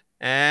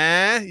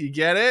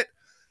get it?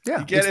 Yeah,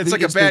 you get it. It's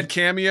like a bad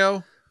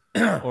cameo,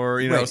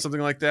 or, you know,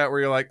 something like that, where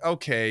you're like,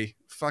 okay,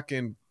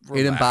 fucking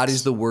relax. It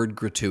embodies the word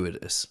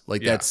gratuitous.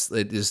 Like, it's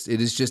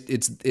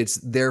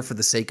there for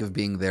the sake of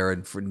being there,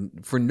 and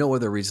for no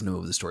other reason to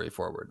move the story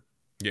forward.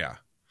 Yeah.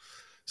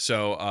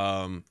 So,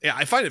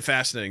 I find it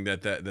fascinating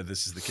that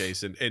this is the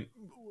case, and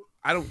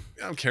I don't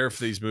care if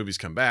these movies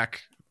come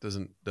back.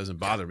 Doesn't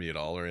bother me at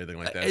all or anything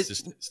like that.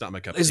 It's not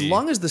my cup of tea. As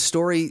long as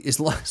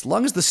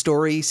the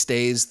story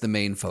stays the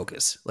main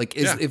focus. Like,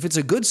 if it's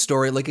a good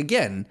story, like,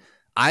 again,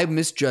 I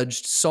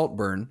misjudged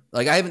Saltburn.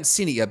 Like, I haven't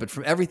seen it yet, but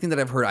from everything that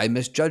I've heard, I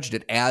misjudged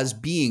it as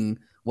being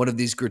one of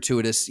these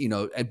gratuitous, you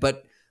know,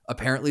 but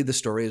apparently the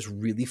story is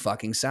really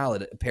fucking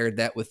solid. Paired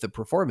that with the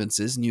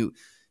performances, and you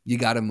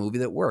got a movie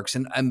that works.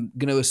 And I'm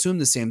going to assume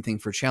the same thing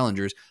for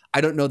Challengers.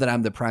 I don't know that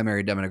I'm the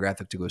primary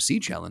demographic to go see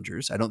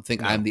Challengers. I don't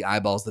think I'm the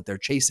eyeballs that they're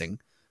chasing.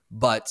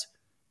 But,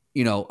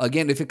 you know,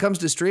 again, if it comes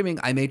to streaming,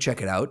 I may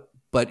check it out.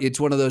 But it's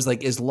one of those,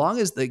 like, as long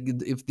as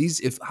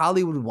if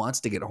Hollywood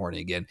wants to get horny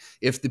again,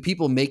 if the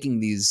people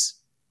making these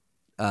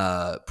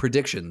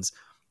predictions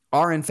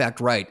are in fact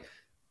right,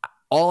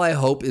 all I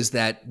hope is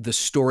that the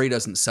story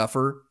doesn't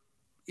suffer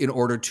in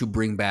order to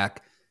bring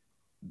back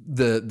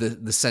the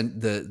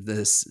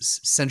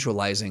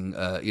centralizing,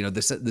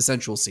 the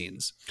sensual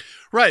scenes.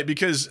 Right,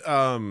 because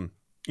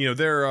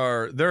there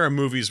are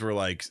movies where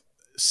like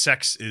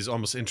sex is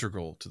almost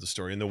integral to the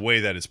story in the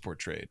way that it's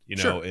portrayed,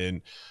 Sure.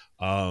 and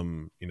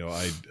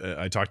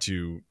I talked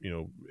to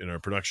you, in our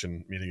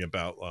production meeting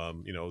about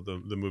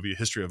the movie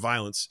History of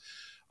Violence.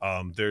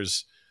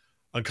 There's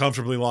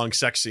uncomfortably long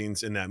sex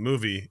scenes in that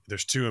movie.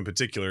 There's 2 in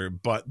particular,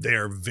 but they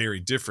are very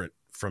different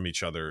from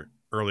each other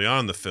early on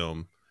in the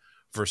film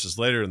versus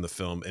later in the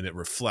film, and it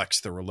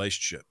reflects the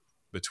relationship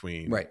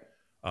between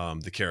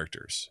the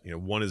characters.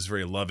 One is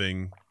very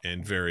loving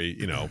and very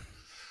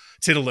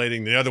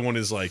titillating. The other one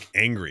is like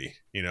angry,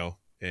 and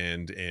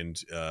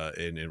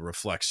it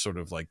reflects sort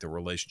of like the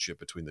relationship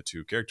between the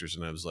 2 characters.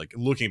 And I was like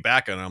looking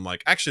back on it, I'm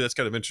like, actually, that's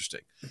kind of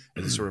interesting,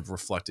 and it's sort of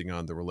reflecting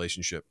on the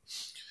relationship,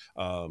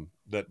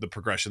 that the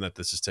progression that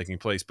this is taking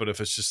place. But if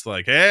it's just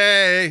like,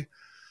 hey,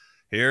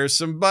 here's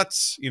some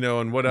butts,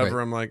 and whatever,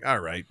 I'm like, all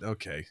right,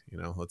 okay,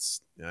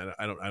 let's.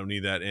 I don't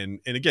need that. And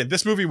again,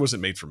 this movie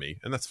wasn't made for me,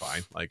 and that's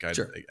fine. Like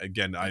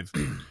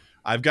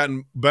I've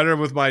gotten better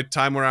with my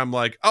time where I'm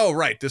like, oh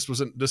right, this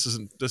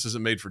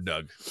isn't made for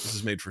Doug. This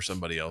is made for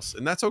somebody else,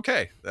 and that's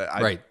okay.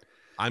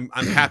 I'm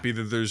happy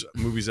that there's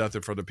movies out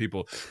there for other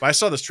people. But I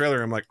saw this trailer,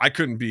 and I'm like, I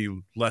couldn't be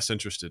less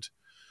interested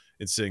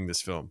in seeing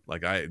this film.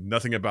 Like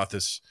nothing about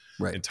this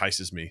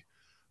entices me.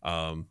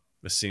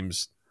 This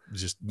seems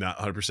just not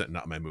 100%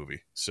 not my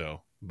movie.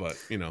 So, but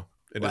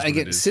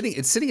it's sitting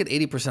at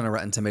 80% on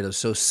Rotten Tomatoes.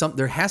 So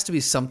there has to be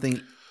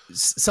something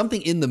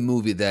in the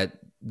movie that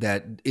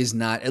is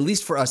not, at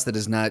least for us, that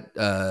is not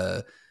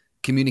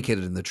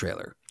communicated in the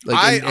trailer.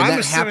 Like, I'm that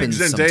assuming happens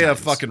Zendaya sometimes.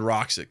 Fucking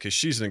rocks it, because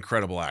she's an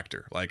incredible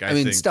actor. Like I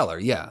think stellar.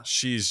 Yeah,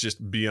 she's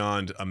just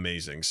beyond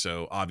amazing.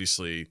 So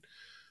obviously,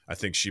 I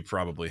think she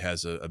probably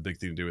has a big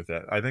thing to do with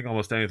that. I think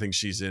almost anything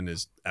she's in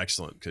is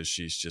excellent because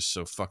she's just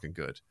so fucking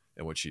good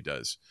at what she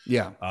does.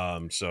 Yeah.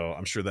 So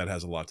I'm sure that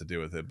has a lot to do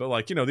with it. But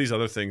like, these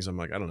other things, I'm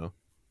like, I don't know.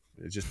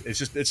 It's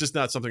just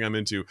not something I'm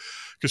into,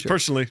 because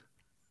personally,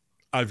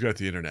 I've got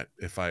the internet.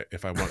 If I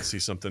want to see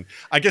something,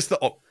 I guess the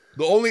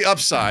only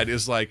upside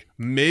is like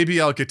maybe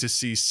I'll get to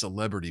see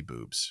celebrity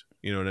boobs.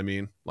 You know what I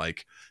mean?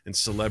 Like, and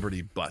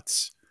celebrity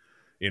butts.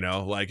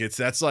 Like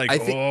that's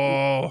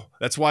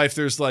why if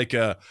there's like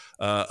a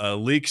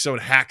leak, someone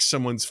hacks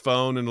someone's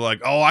phone and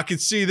like, oh, I can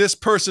see this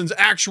person's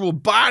actual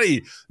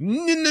body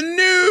in the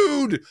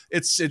nude.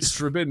 It's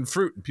forbidden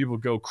fruit, and people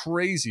go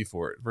crazy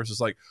for it. Versus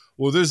like,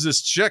 well, there's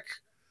this chick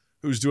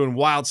who's doing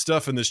wild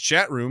stuff in this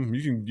chat room.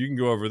 You can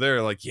go over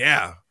there. Like,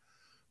 yeah,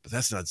 but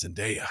that's not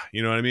Zendaya.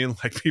 You know what I mean?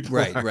 Like people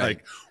are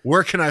like,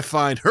 where can I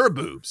find her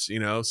boobs?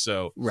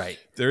 So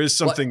there is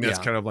something that's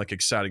kind of like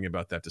exciting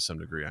about that to some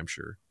degree, I'm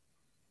sure.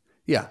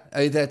 Yeah,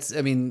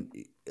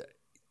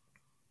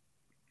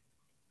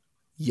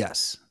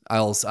 yes.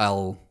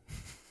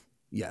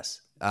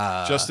 Yes.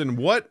 Justin,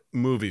 what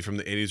movie from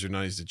the 80s or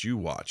 90s did you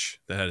watch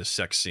that had a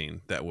sex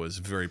scene that was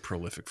very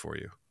prolific for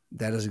you?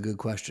 That is a good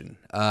question.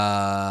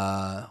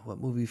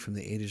 What movie from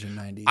the 80s or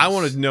 90s? I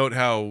want to note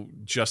how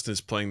Justin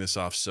is playing this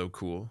off so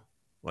cool.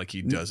 Like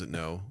he doesn't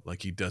know.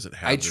 Like he doesn't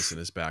have this in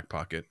his back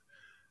pocket.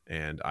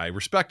 And I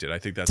respect it. I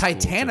think that's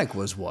Titanic cool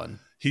was one.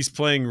 He's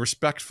playing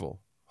respectful.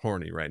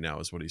 Horny right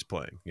now is what he's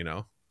playing,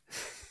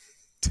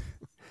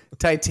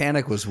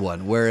 Titanic was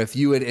one where if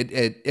you had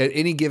at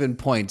any given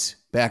point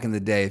back in the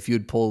day, if you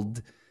had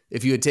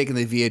taken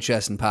the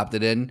VHS and popped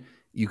it in,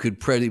 you could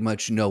pretty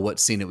much know what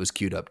scene it was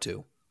queued up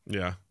to.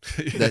 Yeah.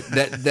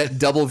 that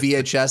double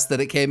VHS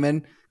that it came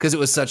in, because it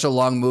was such a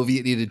long movie,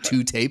 it needed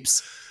 2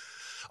 tapes.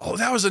 Oh,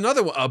 that was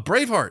another one.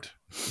 Braveheart.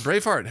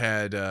 Braveheart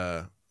had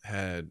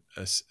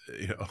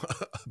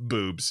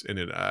boobs in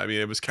it. I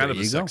mean, it was kind of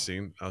a sex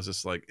scene. I was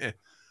just like,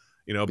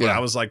 but I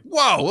was like,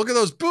 whoa, look at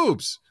those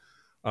boobs.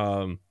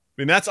 I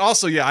mean, that's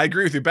also, I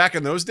agree with you. Back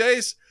in those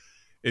days,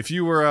 if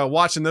you were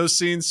watching those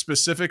scenes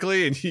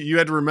specifically, and you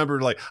had to remember,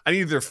 like, I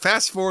need either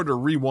fast forward or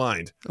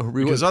rewind,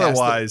 because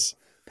otherwise,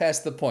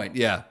 past the point,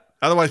 yeah.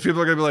 Otherwise,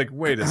 people are gonna be like,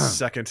 wait a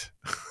second,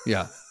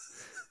 yeah.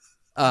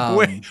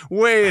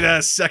 Wait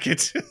a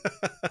second,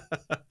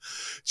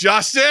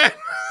 Justin.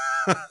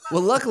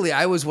 Well, luckily,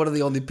 I was one of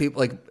the only people.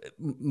 Like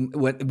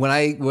when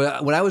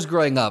I was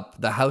growing up,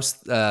 the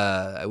house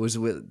I was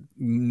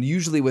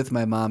usually with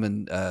my mom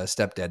and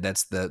stepdad.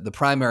 That's the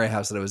primary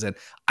house that I was in.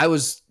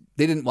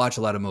 They didn't watch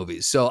a lot of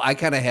movies, so I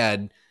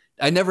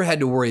never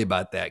had to worry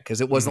about that,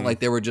 because it wasn't like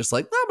they were just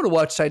like, I'm going to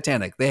watch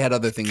Titanic. They had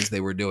other things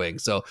they were doing.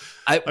 So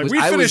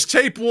we finished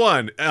tape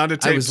 1 on to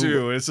tape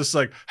 2, and it's just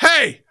like,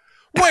 hey,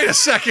 wait a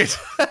second.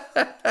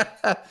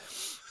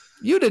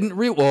 You didn't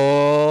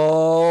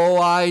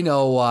Oh, I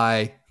know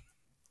why.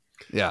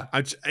 Yeah.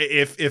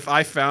 If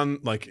I found,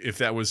 like, if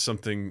that was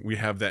something, we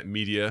have that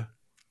media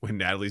when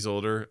Natalie's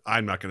older,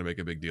 I'm not going to make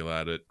a big deal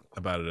about it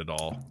at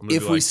all.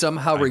 If we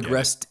somehow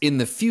regressed in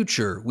the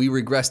future, we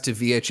regressed to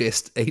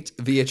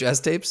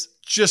VHS tapes?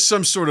 Just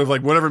some sort of,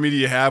 like, whatever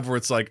media you have where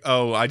it's like,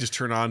 oh, I just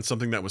turn on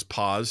something that was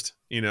paused,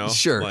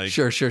 Sure, like,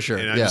 sure.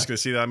 And I'm just going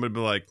to see that. I'm going to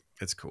be like,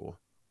 it's cool.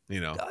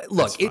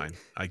 Look, fine.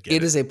 I get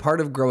it is a part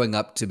of growing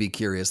up to be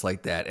curious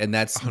like that. And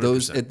that's 100%.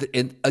 those,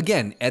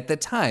 again, at the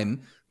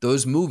time,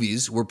 those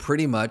movies were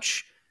pretty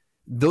much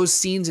those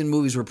scenes in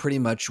movies were pretty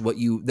much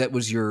that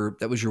was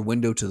your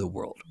window to the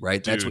world,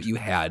 right? Dude, that's what you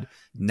had.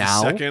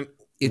 Now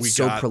it's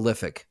so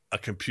prolific. A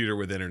computer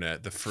with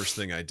internet, the first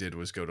thing I did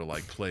was go to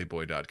like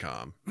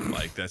playboy.com.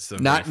 Like that's the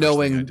not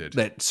knowing I did.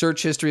 that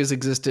search history has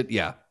existed.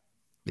 Yeah.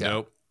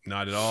 Nope,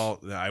 not at all.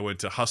 I went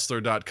to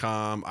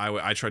hustler.com. I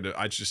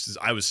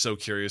was so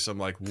curious. I'm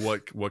like,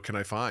 what can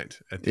I find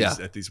at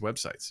these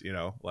websites? You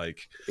know,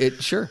 like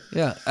it. Sure.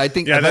 Yeah. I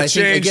think, that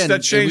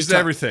changed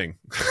everything.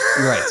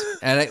 Right.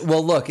 And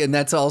look, and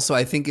that's also,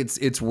 I think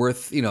it's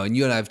worth, you know, and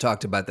you and I have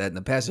talked about that in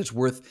the past.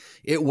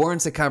 It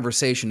warrants a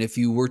conversation. If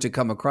you were to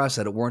come across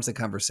that, it warrants a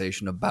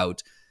conversation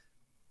about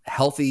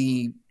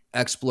healthy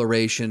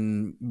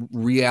exploration,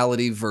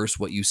 reality versus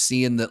what you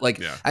see in the,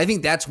 I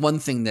think that's one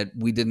thing that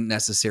we didn't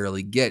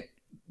necessarily get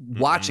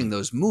watching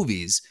those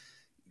movies.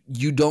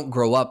 You don't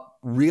grow up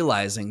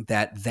realizing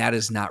that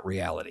is not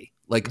reality.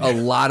 Like a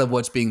lot of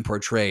what's being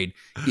portrayed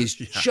is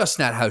just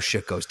not how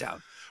shit goes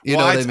down. You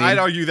know what I mean? I'd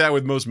argue that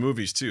with most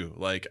movies too.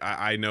 Like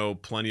I know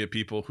plenty of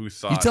people who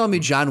thought. You telling me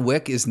John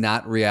Wick is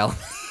not reality?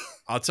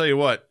 I'll tell you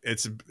what,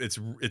 it's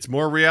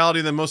more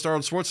reality than most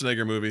Arnold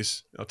Schwarzenegger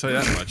movies. I'll tell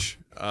you that much.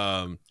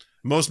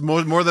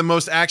 More than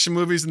most action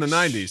movies in the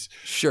 90s.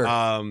 Sure.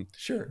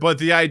 Sure. But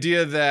the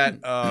idea that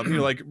you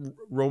know, like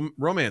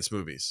romance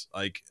movies,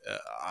 like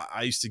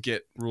I used to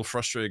get real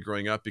frustrated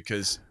growing up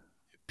because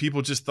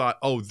people just thought,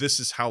 oh, this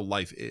is how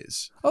life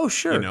is. Oh,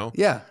 sure. You know?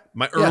 Yeah.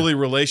 My early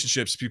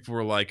relationships, people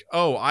were like,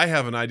 oh, I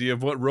have an idea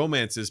of what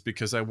romance is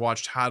because I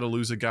watched How to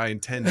Lose a Guy in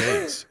 10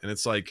 Days. And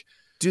it's like,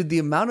 dude, the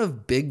amount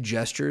of big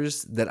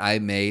gestures that I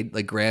made,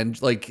 like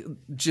grand, like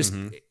just,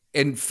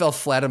 and fell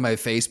flat on my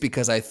face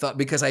because I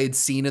had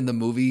seen in the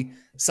movie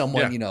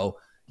someone, you know,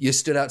 you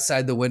stood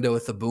outside the window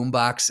with the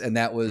boombox and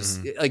that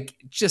was like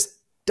just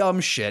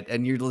dumb shit.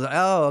 And you're like,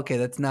 oh, okay,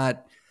 that's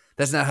not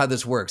how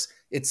this works.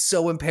 It's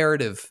so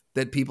imperative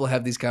that people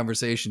have these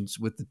conversations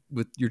with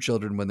your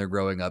children when they're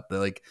growing up. They're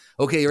like,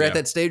 okay, you're at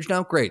that stage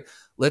now. Great.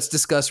 Let's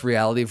discuss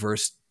reality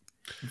versus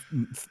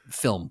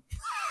film.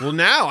 Well,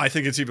 now I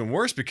think it's even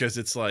worse because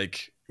it's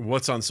like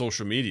what's on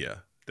social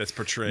media that's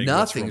portraying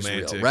nothing's what's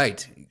romantic. Real,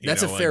 right?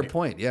 That's a fair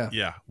point. Yeah.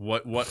 Yeah.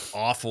 What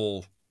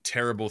awful,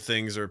 terrible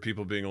things are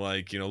people being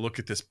like, you know, look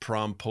at this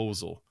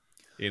promposal.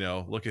 You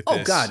know, look at this.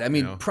 Oh God. I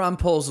mean, you know?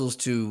 Promposals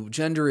to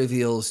gender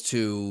reveals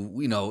to,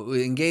 you know,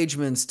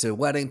 engagements to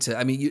wedding to,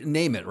 I mean, you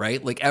name it,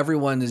 right? Like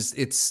everyone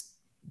it's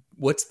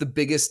what's the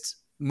biggest,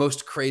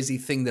 most crazy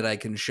thing that I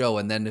can show.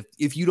 And then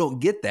if you don't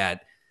get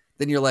that,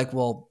 then you're like,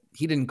 well,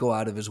 he didn't go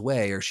out of his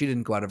way or she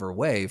didn't go out of her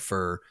way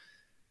for,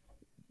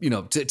 you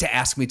know, to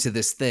ask me to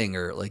this thing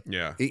or like,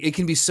 it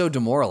can be so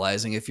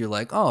demoralizing if you're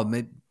like, oh,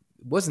 maybe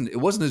it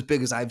wasn't as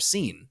big as I've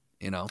seen,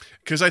 you know?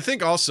 Because I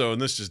think also, and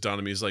this just dawned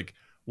on me, is like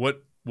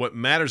what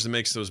matters and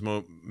makes those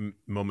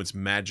moments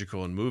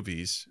magical in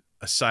movies,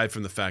 aside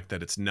from the fact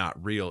that it's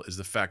not real, is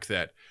the fact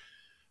that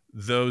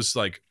those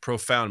like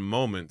profound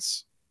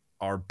moments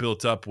are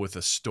built up with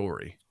a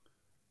story,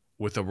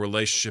 with a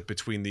relationship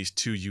between these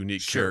two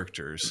unique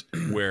characters,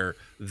 where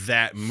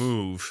that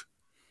move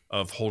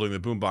of holding the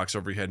boombox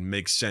over your head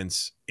makes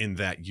sense in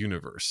that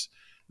universe.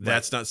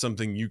 That's not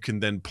something you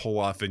can then pull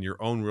off in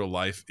your own real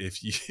life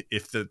if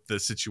the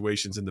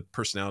situations and the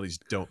personalities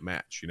don't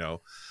match, you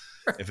know.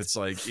 If it's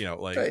like, you know,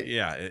 like,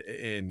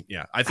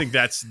 I think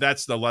that's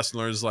the lesson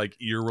learned is like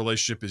your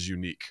relationship is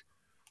unique.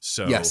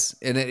 So yes.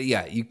 And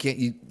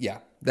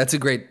that's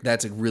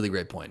a really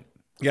great point.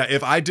 Yeah.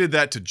 If I did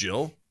that to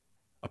Jill,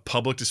 a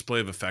public display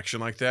of affection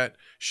like that,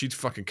 she'd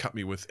fucking cut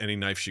me with any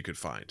knife she could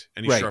find,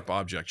 any sharp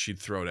object she'd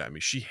throw it at me.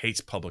 She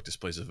hates public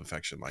displays of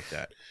affection like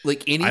that.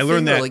 Like anything, I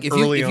learned that like if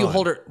early you on.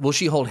 hold her, will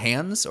she hold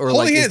hands or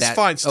holding like hands?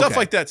 Fine, stuff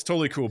like that's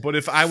totally cool. But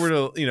if I were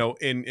to, you know,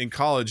 in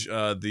college,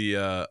 there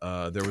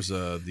was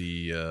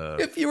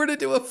if you were to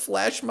do a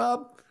flash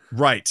mob,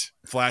 right?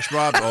 Flash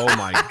mob. Oh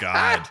my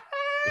God.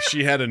 If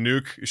she had a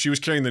nuke, if she was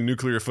carrying the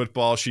nuclear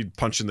football, she'd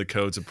punch in the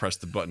codes and press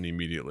the button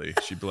immediately.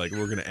 She'd be like,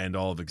 we're going to end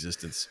all of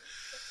existence.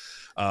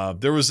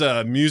 There was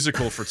a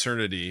musical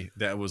fraternity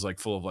that was like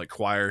full of like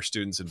choir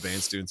students and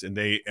band students. And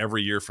they,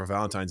 every year for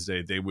Valentine's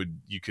Day,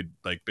 you could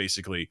like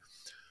basically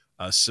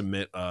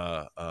submit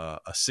a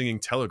singing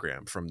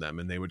telegram from them.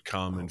 And they would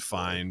come and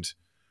find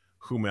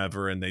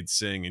whomever and they'd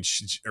sing. And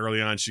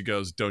early on, she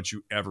goes, don't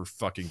you ever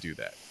fucking do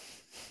that.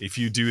 If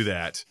you do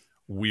that,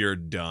 we're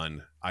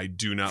done. I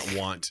do not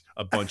want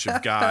a bunch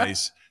of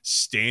guys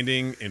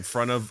standing in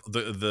front of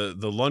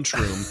the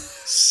lunchroom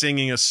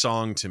singing a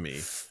song to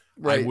me.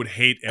 Right. I would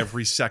hate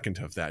every second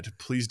of that.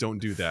 Please don't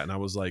do that. And I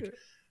was like,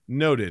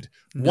 noted.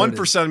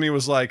 1% of me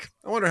was like,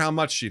 I wonder how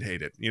much she'd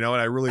hate it. You know,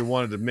 and I really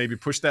wanted to maybe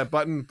push that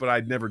button, but I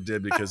never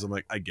did because I'm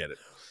like, I get it.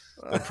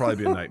 That'd probably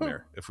be a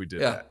nightmare if we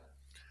did that.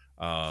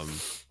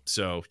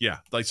 So yeah,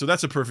 like, so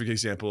that's a perfect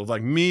example of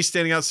like me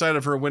standing outside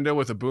of her window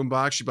with a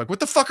boombox. She'd be like,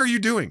 what the fuck are you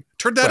doing?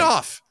 Turn that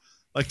off.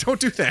 Like, don't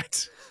do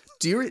that.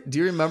 Do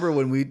you remember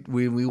when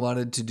we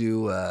wanted to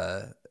do,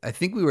 I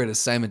think we were at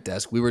assignment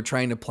desk. We were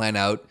trying to plan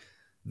out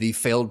the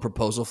failed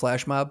proposal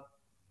flash mob.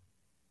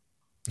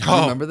 Do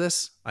you remember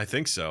this? I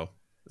think so.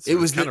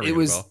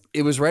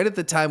 It was right at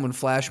the time when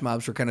flash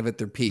mobs were kind of at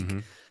their peak.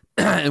 And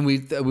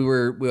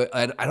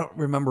I don't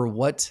remember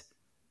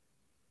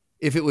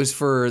if it was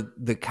for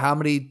the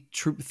comedy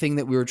troupe thing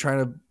that we were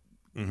trying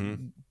to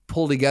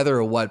pull together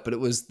or what, but it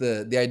was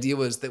the idea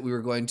was that we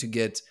were going to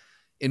get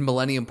in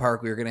Millennium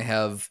Park, we were going to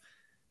have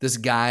this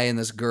guy and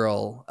this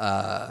girl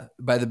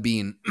by the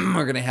bean.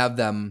 We're going to have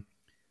them.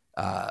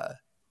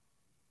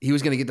 He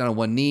was going to get down on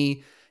one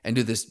knee and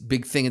do this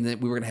big thing. And then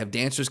we were going to have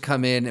dancers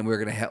come in and we were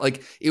going to have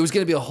it was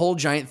going to be a whole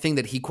giant thing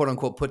that he quote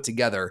unquote put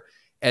together.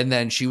 And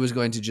then she was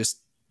going to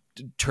just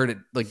turn it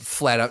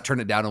flat out, turn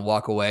it down and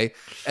walk away.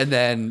 And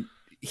then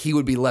he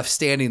would be left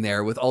standing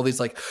there with all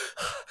these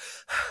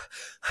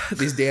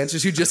these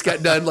dancers who just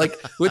got done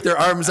with their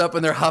arms up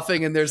and they're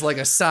huffing and there's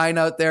a sign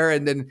out there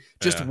and then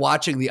just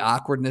watching the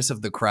awkwardness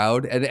of the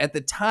crowd. And at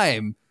the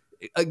time,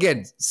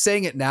 again,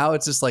 saying it now,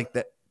 it's just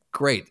that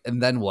great.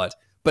 And then what?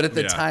 But at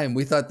the time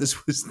we thought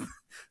this was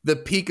the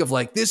peak of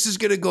this is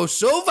going to go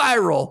so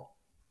viral.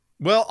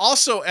 Well,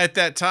 also at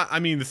that time, I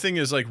mean, the thing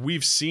is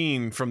we've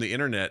seen from the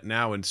internet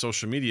now and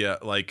social media,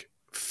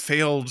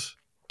 failed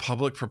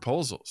public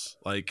proposals.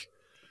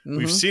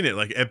 We've seen it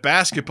at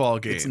basketball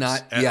games. It's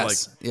not,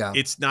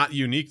 it's not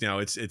unique now.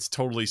 It's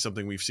totally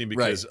something we've seen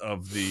because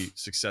of the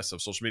success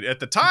of social media. At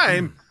the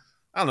time,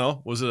 I don't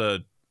know, was it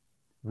a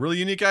really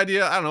unique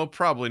idea? I don't know,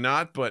 probably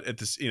not. But at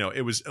this,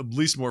 it was at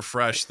least more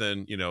fresh than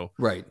than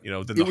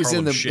the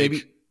Harlem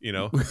Shake.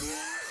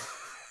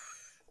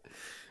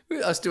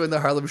 Us doing the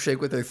Harlem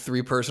Shake with a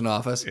 3-person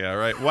office. Yeah,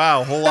 right.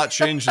 Wow, a whole lot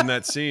changed in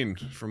that scene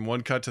from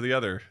one cut to the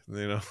other.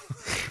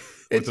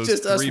 It's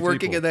just us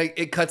working, and then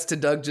it cuts to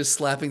Doug just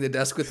slapping the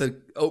desk with an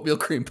oatmeal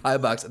cream pie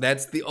box.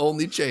 That's the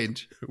only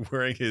change.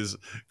 Wearing his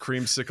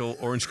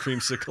orange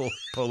creamsicle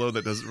polo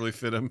that doesn't really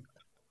fit him.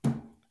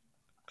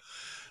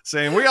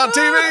 Saying, "We on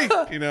TV,"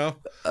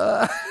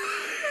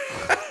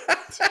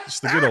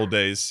 Just the good old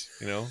days,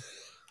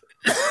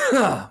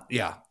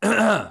 Yeah.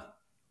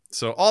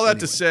 So all that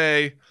to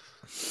say,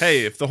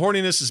 hey, if the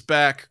horniness is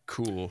back,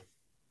 cool.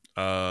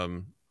 I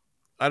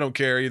don't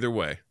care either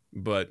way.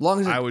 But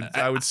I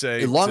would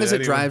say, as long as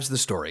it drives the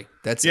story,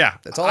 that's it.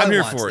 That's all I'm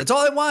here want. for it. That's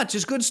all I want.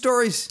 Just good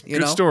stories.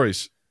 Good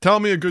stories.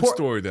 Tell me a good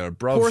story there,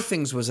 bro. Poor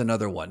Things was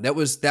another one. That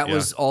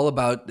was all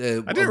about.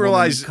 I didn't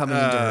realize coming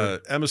into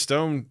her. Emma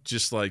Stone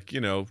just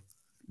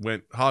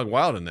went hog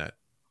wild in that.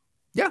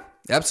 Yeah,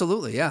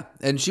 absolutely. Yeah,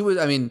 and she was.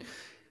 I mean,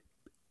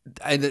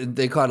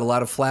 they caught a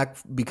lot of flack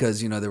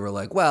because they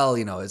were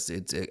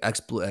it's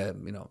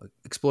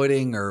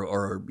exploiting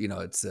or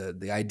it's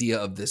the idea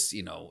of this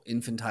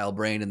infantile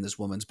brain in this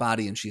woman's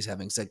body and she's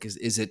having sex.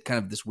 Is it kind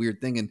of this weird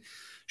thing? And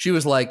she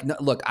was like, no,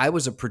 look, I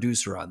was a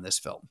producer on this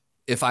film.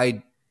 If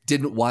I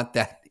didn't want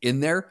that in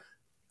there,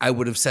 I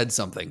would have said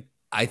something.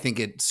 I think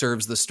it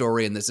serves the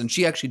story in this. And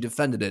she actually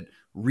defended it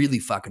really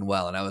fucking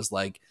well. And I was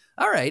like,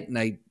 all right. And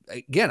I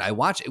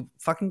watched it,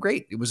 fucking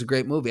great. It was a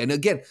great movie. And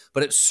again,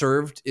 but it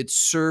served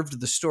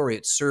the story.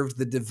 It served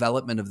the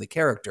development of the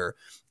character.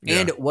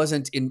 And it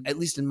wasn't at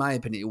least in my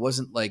opinion, it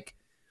wasn't it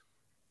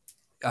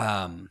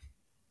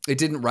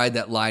didn't ride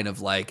that line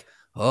of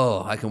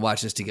oh, I can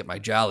watch this to get my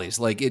jollies.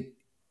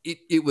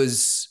 It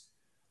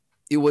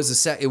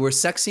were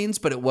sex scenes,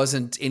 but it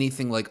wasn't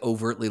anything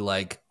overtly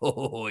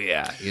oh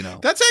yeah,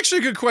 That's actually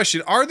a good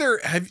question. Are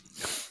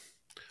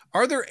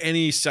there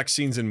any sex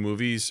scenes in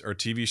movies or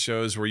TV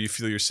shows where you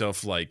feel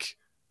yourself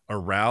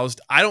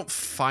aroused? I don't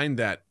find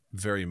that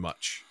very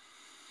much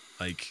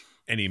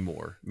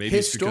anymore. Maybe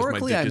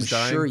historically, it's because my dick is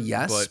dying, sure,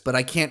 yes, but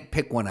I can't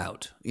pick one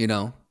out.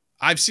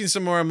 I've seen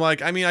some where I'm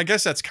I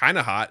guess that's kind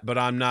of hot, but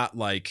I'm not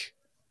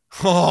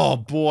oh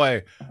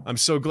boy, I'm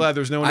so glad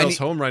there's no one else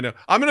home right now.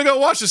 I'm gonna go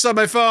watch this on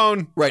my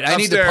phone. Right, upstairs.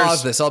 I need to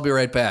pause this. I'll be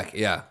right back.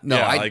 Yeah, no,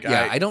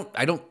 I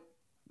don't.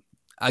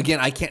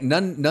 Again, I can't.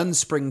 None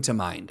spring to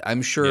mind.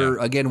 I'm sure.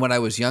 Yeah. Again, when I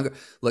was younger,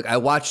 look, I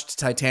watched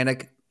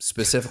Titanic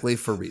specifically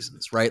for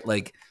reasons, right?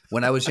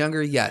 When I was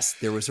younger, yes,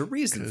 there was a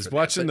reason. Because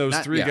watching those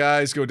three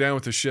guys go down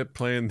with the ship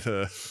playing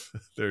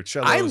their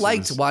cellos. I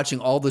liked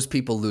watching all those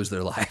people lose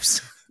their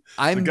lives.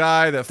 The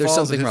guy that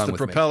falls and hits the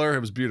propeller.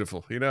 It was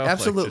beautiful.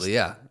 Absolutely,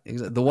 yeah.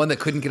 The one that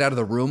couldn't get out of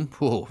the room.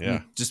 Ooh,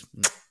 yeah.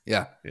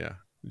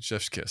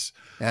 Chef's kiss.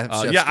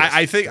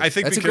 I think that's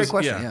because a great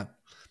question. Yeah.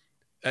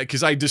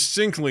 Because I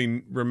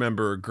distinctly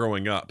remember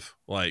growing up,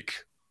 100%.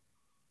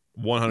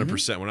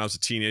 When I was a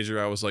teenager,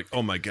 I was like,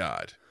 "Oh my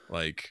god!"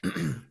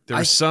 There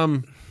was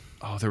some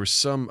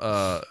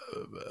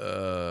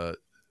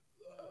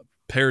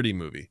parody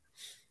movie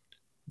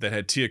that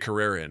had Tia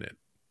Carrere in it,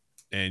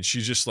 and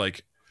she just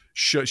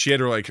she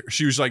had her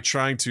she was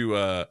trying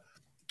to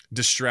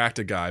distract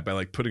a guy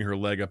by putting her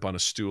leg up on a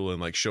stool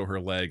and show her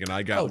leg, and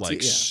I got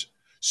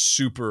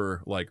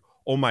super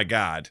oh my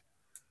god.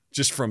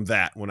 Just from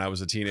that, when I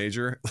was a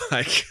teenager, he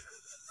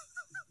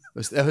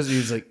was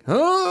like,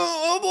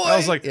 oh boy. I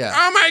was like,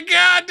 oh my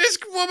god, this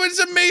woman's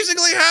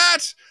amazingly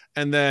hot.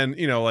 And then,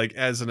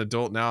 as an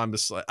adult now, I'm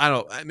just I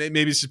don't.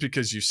 Maybe it's just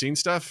because you've seen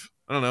stuff.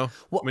 I don't know.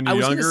 Well, when you're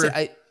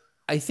younger,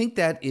 I think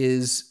that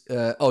is.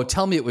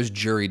 Tell me it was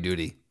Jury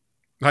Duty.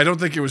 I don't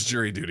think it was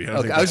Jury Duty.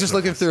 I was just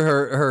looking through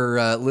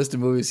her list of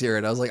movies here,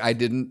 and I was like, I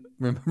didn't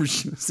remember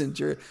she was in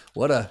Jury.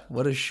 What a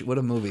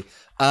movie.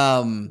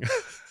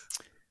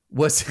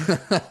 Was it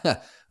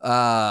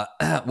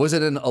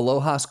in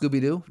Aloha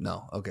Scooby Doo?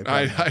 No. Okay.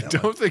 I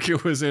don't think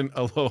it was in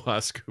Aloha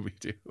Scooby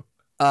Doo.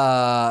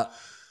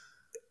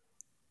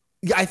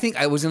 Yeah, I think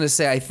I was going to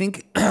say, I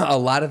think a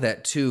lot of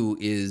that too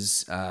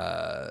is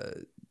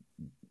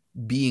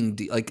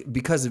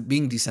because of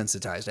being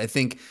desensitized. I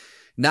think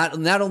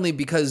not only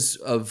because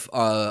of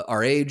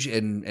our age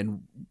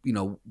and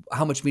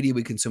how much media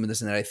we consume and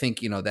this and that. I think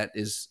that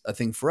is a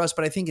thing for us,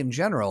 but I think in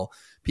general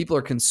people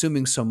are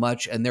consuming so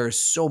much, and there is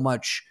so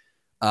much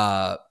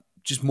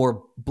just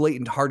more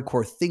blatant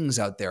hardcore things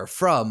out there,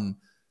 from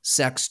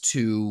sex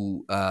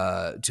to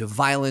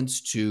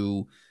violence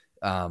to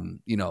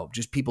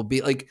just people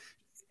be like,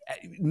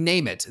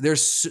 name it.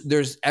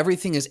 There's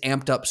everything is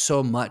amped up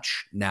so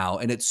much now,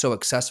 and it's so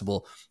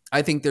accessible.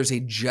 I think there's a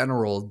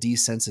general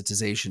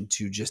desensitization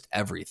to just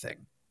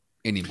everything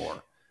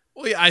anymore.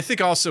 Well, yeah, I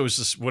think also it's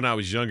just when I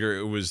was younger,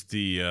 it was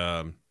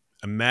the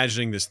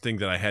imagining this thing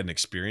that I hadn't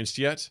experienced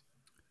yet.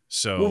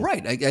 So, well,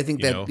 right. I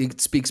think that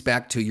it speaks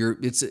back to you're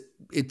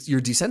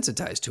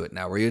desensitized to it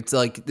now, where it's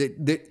like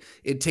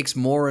it takes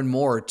more and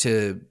more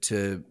to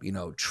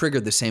trigger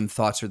the same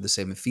thoughts or the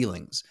same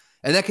feelings.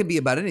 And that could be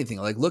about anything.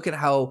 Like, look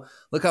how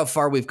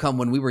far we've come.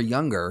 When we were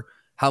younger,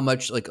 how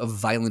much like a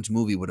violent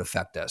movie would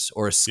affect us,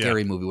 or a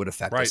scary movie would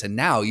affect us. And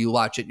now you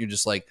watch it and you're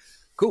just like,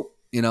 cool.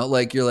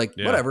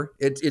 Whatever.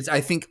 It's,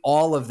 I think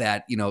all of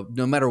that,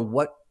 no matter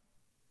what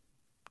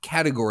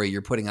category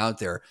you're putting out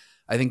there,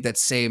 I think that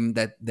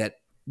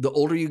the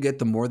older you get,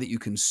 the more that you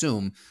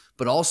consume,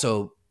 but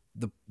also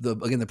the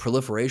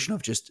proliferation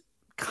of just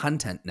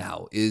content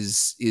now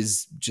is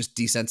just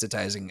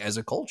desensitizing as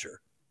a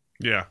culture.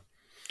 Yeah.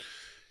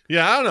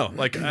 Yeah, I don't know.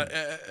 Like,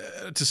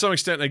 to some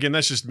extent, again,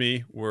 that's just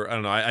me. Where I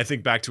don't know. I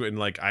think back to it, and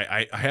like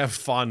I have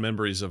fond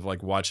memories of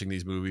like watching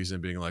these movies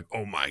and being like,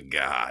 oh my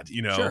god,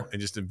 Sure.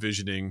 and just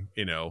envisioning,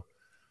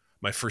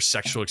 my first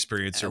sexual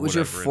experience or whatever.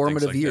 It was your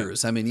formative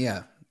years. I mean,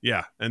 yeah.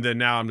 Yeah, and then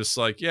now I'm just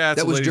like, yeah,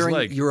 that was during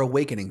leg. Your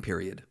awakening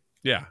period.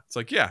 Yeah, it's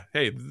like, yeah,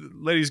 hey, the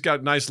lady's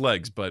got nice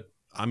legs, but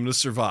I'm gonna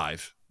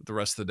survive the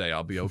rest of the day.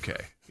 I'll be okay.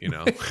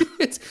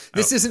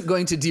 This isn't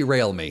going to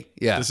derail me.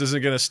 Yeah. This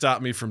isn't going to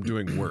stop me from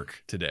doing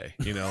work today.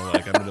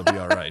 Like I'm going to be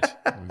all right.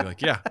 I'll be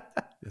like, yeah,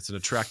 it's an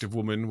attractive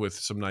woman with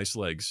some nice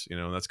legs.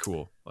 That's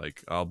cool.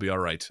 Like, I'll be all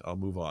right. I'll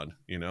move on,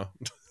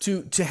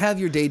 To have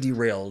your day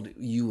derailed,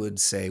 you would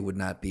say would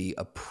not be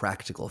a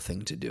practical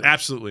thing to do.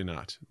 Absolutely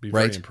not. It'd be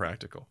very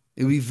impractical.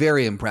 It would be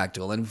very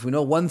impractical. And if we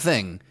know one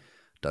thing,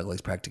 Doug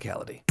likes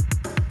practicality.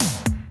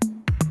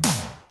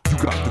 You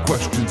got the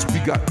questions, we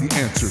got the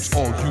answers.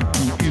 All you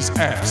do is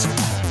ask.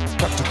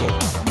 Practical,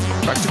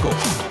 practical,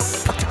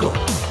 practical,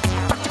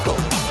 practical,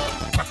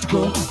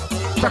 practical,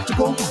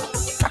 practical,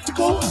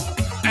 practical.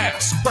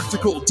 Ask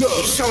Practical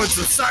Doug. Showing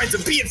some signs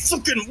of being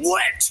fucking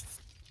wet.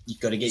 You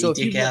gotta get your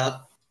dick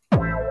out.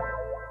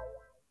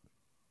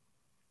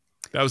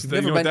 That was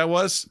what that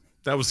was.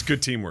 That was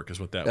good teamwork, is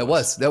what that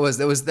was. That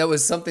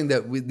was something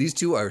that these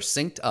two are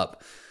synced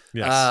up.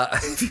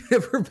 Yes. If you've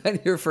ever been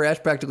here for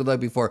Ask Practical Doug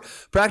before,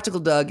 Practical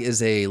Doug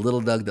is a little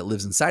Doug that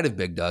lives inside of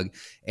Big Doug,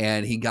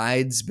 and he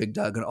guides Big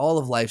Doug on all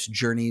of life's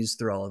journeys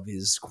through all of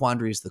his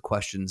quandaries, the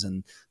questions,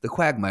 and the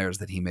quagmires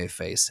that he may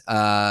face.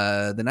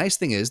 The nice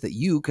thing is that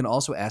you can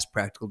also ask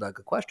Practical Doug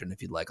a question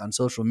if you'd like on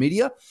social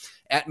media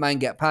at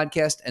MindGap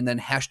Podcast, and then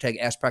hashtag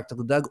Ask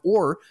Practical Doug,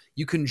 or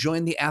you can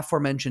join the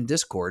aforementioned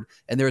Discord,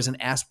 and there is an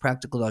Ask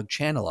Practical Doug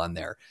channel on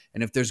there.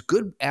 And if there's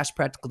good Ask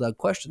Practical Doug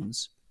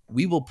questions,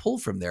 we will pull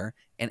from there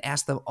and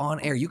ask them on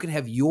air. You can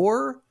have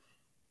your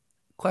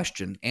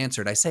question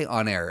answered. I say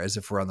on air as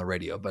if we're on the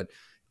radio, but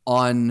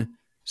on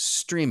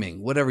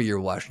streaming, whatever you're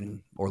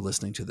watching or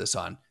listening to this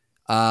on.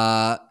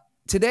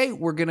 Today,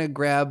 we're going to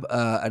grab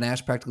an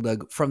Ask Practical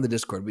Doug from the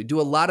Discord. We do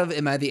a lot of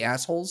Am I the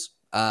Assholes?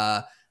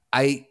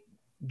 I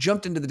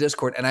jumped into the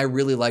Discord, and I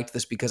really liked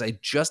this because I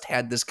just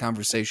had this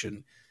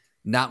conversation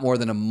not more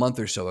than a month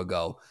or so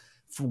ago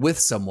with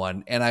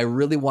someone, and I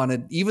really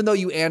wanted, even though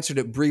you answered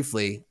it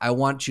briefly, I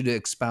want you to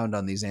expound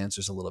on these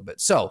answers a little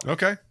bit. So,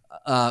 okay,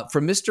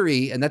 from Mr.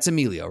 E, and that's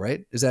Emilio,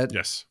 right? Is that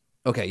yes?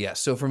 Okay, yes.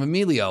 So from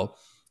Emilio,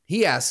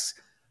 he asks,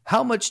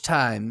 how much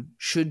time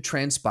should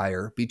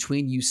transpire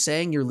between you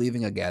saying you're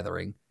leaving a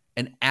gathering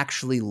and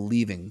actually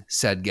leaving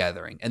said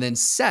gathering? And then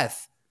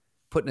Seth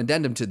put an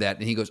addendum to that,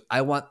 and he goes,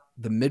 I want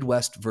the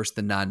Midwest versus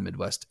the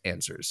non-Midwest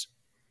answers.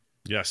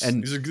 Yes,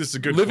 and this is a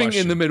good living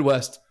question. in the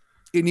Midwest.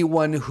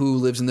 Anyone who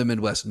lives in the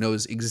Midwest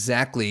knows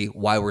exactly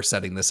why we're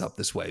setting this up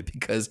this way,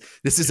 because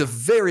this is a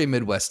very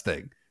Midwest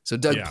thing. So,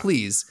 Doug,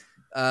 please,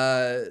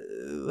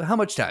 how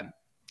much time?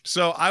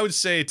 So I would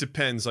say it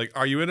depends. Like,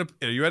 are you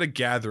at a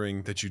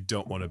gathering that you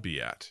don't want to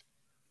be at?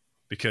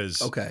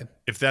 Because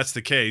if that's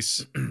the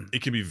case,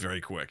 it can be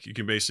very quick. You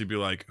can basically be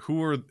like,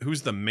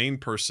 who's the main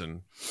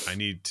person I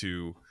need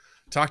to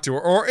talk to,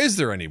 or is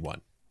there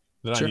anyone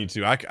that I need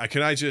to?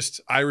 Can I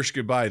just Irish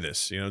goodbye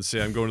this, and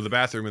say I'm going to the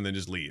bathroom and then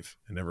just leave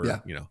and never,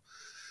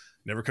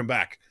 never come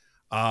back.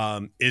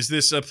 Is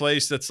this a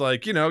place that's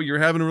like, you know, you're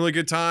having a really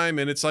good time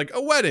and it's like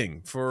a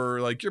wedding for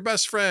like your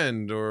best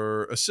friend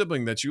or a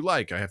sibling that you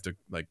like? I have to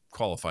like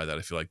qualify that,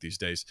 I feel like, these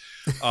days.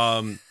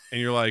 And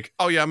you're like,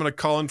 oh yeah, I'm going to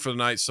call in for the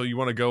night. So you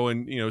want to go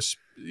and, you know,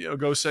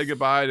 go say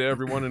goodbye to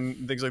everyone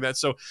and things like that.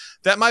 So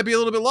that might be a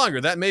little bit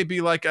longer. That may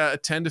be like a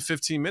 10 to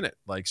 15 minute,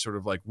 like sort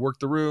of like work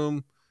the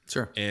room.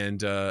 Sure.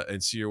 And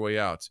see your way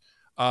out.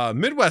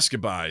 Midwest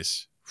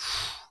goodbyes.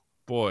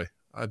 Boy,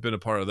 I've been a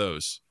part of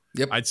those.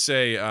 Yep. I'd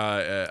say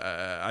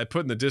I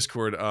put in the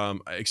Discord,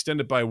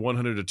 extend it by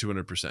 100 to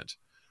 200%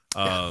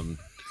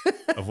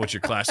 of what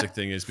your classic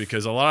thing is,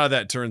 because a lot of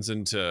that turns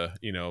into,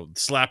 you know,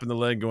 slapping the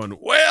leg going,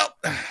 well,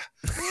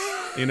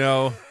 you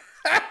know,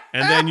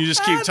 and then you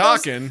just keep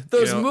talking.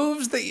 Those you know,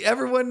 moves that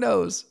everyone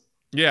knows.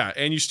 Yeah.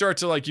 And you start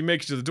to like, you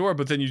make it to the door,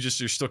 but then you're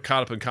still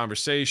caught up in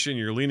conversation.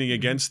 You're leaning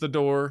against the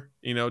door,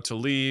 you know, to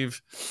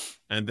leave.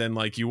 And then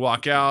like you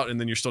walk out and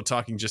then you're still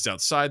talking just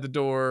outside the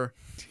door.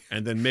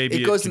 And then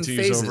maybe it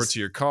continues over to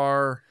your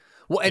car.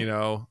 Well, and, you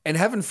know, and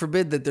heaven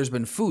forbid that there's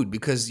been food,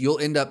 because you'll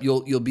end up,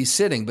 you'll be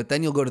sitting, but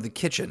then you'll go to the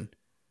kitchen.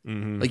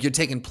 Like you're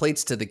taking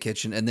plates to the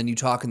kitchen and then you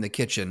talk in the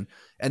kitchen,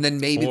 and then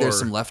maybe there's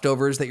some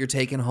leftovers that you're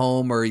taking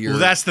home, or you're. Well,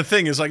 that's the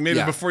thing, is like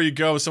maybe before you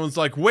go, someone's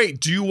like,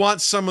 wait, do you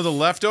want some of the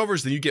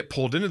leftovers? Then you get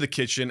pulled into the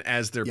kitchen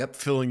as they're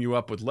filling you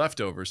up with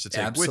leftovers to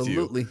take with you.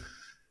 Absolutely.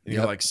 And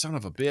you're like, son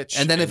of a bitch.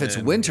 And then if it's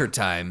winter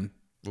time,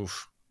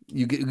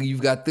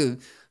 you've got the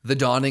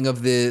donning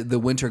of the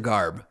winter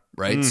garb,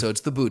 right? So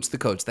it's the boots, the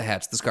coats, the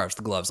hats, the scarves,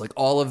 the gloves, like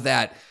all of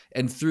that.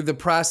 And through the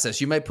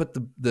process, you might put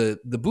the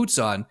boots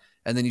on,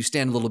 and then you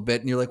stand a little bit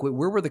and you're like, wait,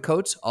 where were the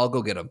coats? I'll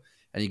go get them.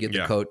 And you get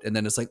the coat, and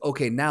then it's like,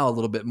 okay, now a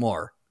little bit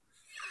more.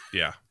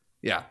 Yeah.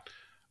 Yeah.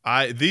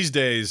 These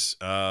days,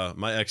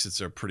 my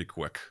exits are pretty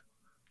quick.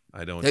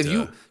 I don't.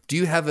 Do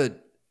you have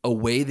a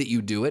way that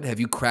you do it? Have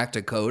you cracked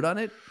a code on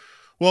it?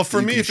 Well,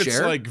 for me, if it's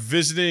like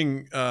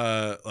visiting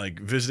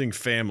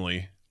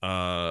family,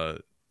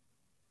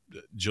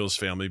 Jill's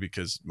family,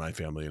 because my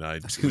family and I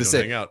don't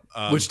hang out,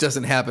 which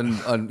doesn't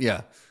happen on.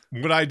 Yeah.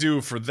 What I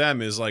do for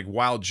them is like,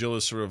 while Jill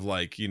is sort of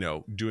like, you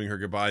know, doing her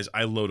goodbyes,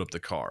 I load up the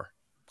car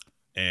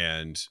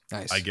and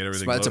I get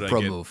everything loaded. That's a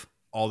pro move.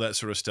 All that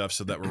sort of stuff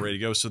so that we're ready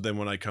to go. So then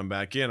when I come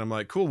back in, I'm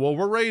like, cool, well,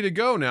 we're ready to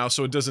go now.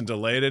 So it doesn't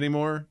delay it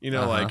anymore. You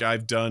know, like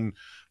I've done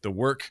the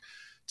work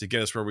to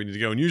get us where we need to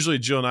go. And usually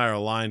Jill and I are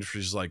aligned.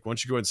 She's like,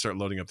 once you go ahead and start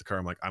loading up the car,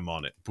 I'm like, I'm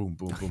on it. Boom,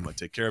 boom, boom. I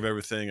take care of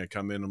everything. I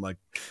come in, I'm like,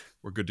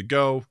 we're good to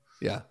go.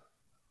 Yeah.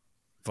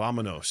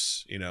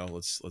 Vamonos, you know,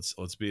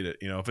 let's beat it.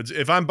 You know,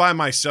 if I'm by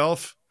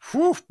myself,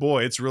 whew,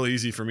 boy, it's really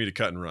easy for me to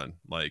cut and run.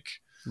 Like,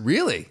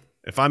 really?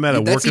 If I'm at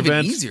a work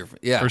event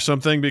or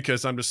something,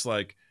 because I'm just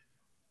like,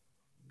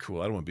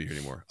 cool, I don't want to be here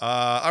anymore.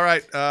 All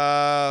right,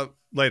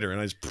 later.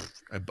 And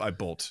I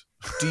bolt.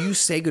 Do you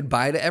say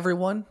goodbye to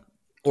everyone?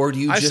 Or do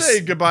you just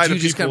say goodbye to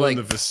people in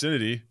the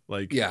vicinity?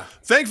 Like, yeah.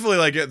 Thankfully,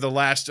 like at the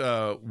last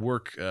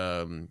work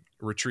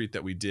retreat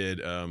that we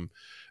did,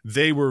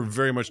 they were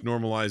very much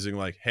normalizing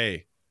like,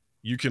 hey,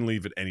 you can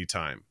leave at any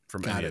time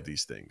from any of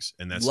these things.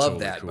 And that's love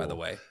totally that, cool. by the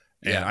way.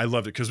 And I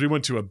loved it because we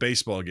went to a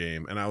baseball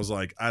game and I was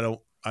like, I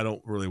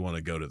don't really want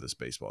to go to this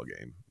baseball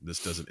game.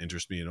 This doesn't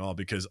interest me at all,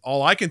 because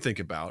all I can think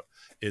about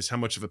is how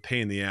much of a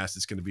pain in the ass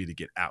it's going to be to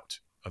get out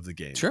of the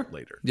game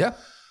later. Yeah.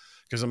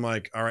 Because I'm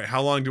like, all right,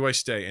 how long do I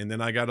stay? And then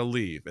I got to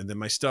leave. And then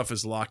my stuff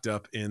is locked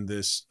up in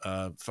this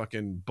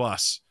fucking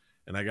bus.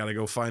 And I got to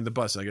go find the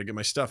bus. And I got to get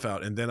my stuff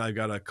out. And then I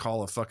got to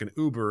call a fucking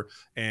Uber.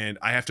 And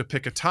I have to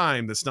pick a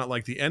time that's not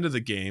like the end of the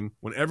game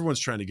when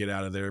everyone's trying to get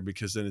out of there,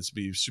 because then it's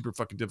be super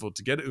fucking difficult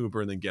to get an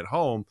Uber and then get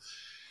home.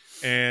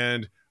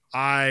 And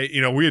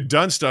we had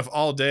done stuff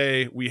all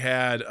day. We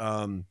had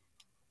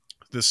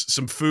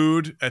some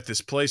food at this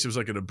place. It was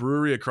like at a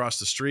brewery across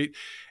the street.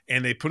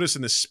 And they put us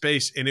in this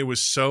space, and it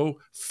was so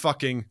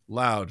fucking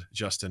loud,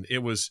 Justin.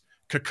 It was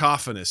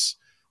cacophonous.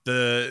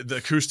 The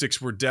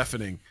acoustics were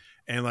deafening.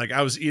 And like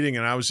I was eating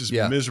and I was just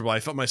miserable. I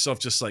felt myself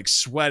just like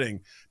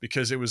sweating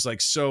because it was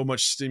like so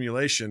much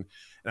stimulation.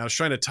 And I was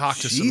trying to talk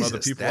to some other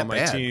people on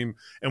my team.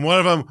 And one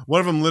of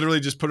them literally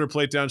just put her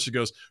plate down. She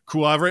goes,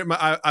 cool,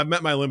 I've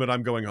met my limit.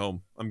 I'm going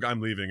home.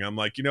 I'm leaving. I'm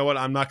like, you know what?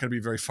 I'm not going to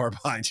be very far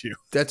behind you.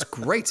 That's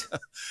great.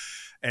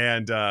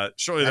 And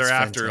shortly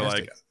thereafter,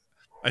 fantastic. Like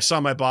I saw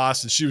my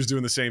boss and she was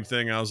doing the same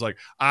thing. I was like,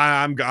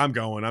 I'm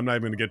going. I'm not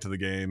even going to get to the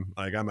game.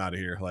 Like, I'm out of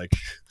here. Like,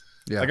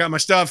 I got my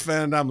stuff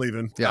and I'm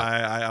leaving. Yeah.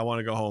 I want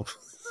to go home.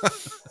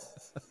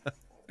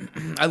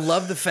 I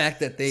love the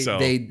fact that they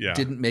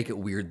didn't make it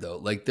weird though.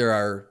 Like there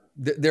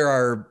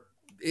are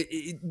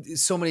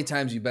so many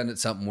times you've been at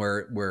something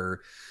where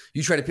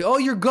you try to pay, oh,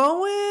 you're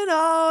going,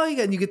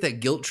 and you get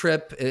that guilt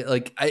trip.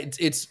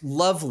 It's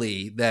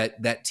lovely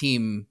that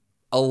team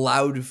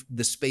allowed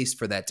the space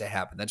for that to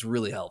happen. That's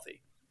really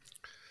healthy.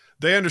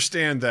 They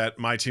understand that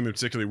my team in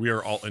particular, we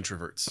are all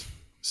introverts.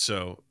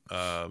 So,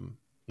 some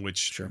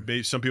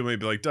people may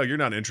be like, Doug, you're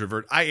not an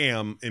introvert. I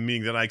am, in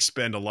meaning that I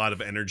expend a lot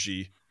of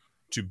energy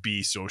to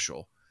be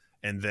social.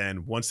 And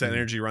then once that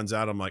energy runs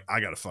out, I'm like, I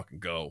gotta fucking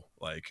go.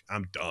 Like,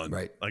 I'm done.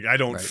 Right. Like, I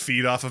don't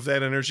feed off of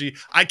that energy.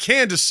 I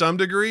can to some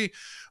degree,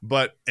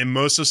 but in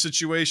most of the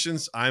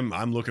situations, I'm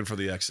looking for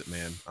the exit,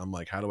 man. I'm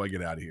like, how do I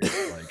get out of here?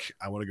 Like,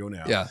 I want to go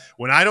now. Yeah.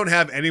 When I don't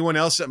have anyone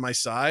else at my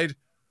side,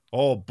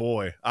 oh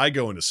boy, I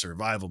go into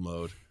survival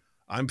mode.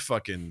 I'm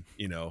fucking,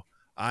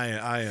 I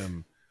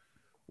am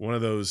one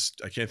of those,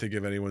 I can't think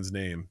of anyone's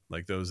name,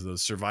 like those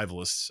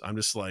survivalists. I'm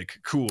just like,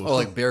 cool. Oh,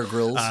 like Bear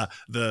Grylls.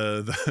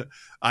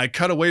 I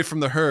cut away from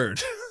the herd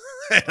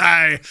and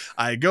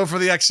I go for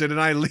the exit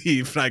and I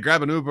leave and I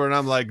grab an Uber and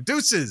I'm like,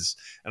 deuces,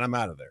 and I'm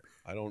out of there.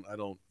 I don't.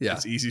 Yeah.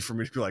 It's easy for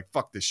me to be like,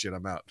 fuck this shit,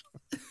 I'm out.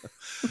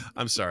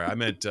 I'm sorry. I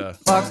meant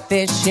fuck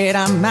this shit,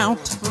 I'm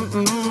out.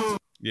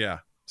 Yeah.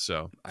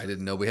 So I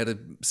didn't know we had a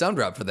sound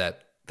drop for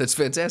that. That's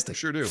fantastic.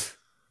 Sure do.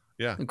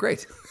 Yeah.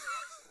 Great.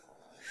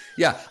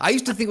 Yeah, I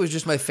used to think it was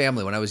just my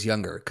family when I was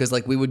younger, because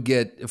like we would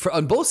get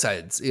on both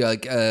sides.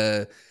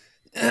 I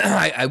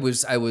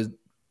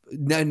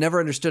never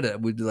understood it.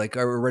 We'd like,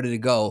 we're ready to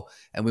go,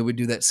 and we would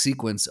do that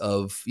sequence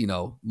of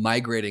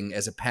migrating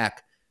as a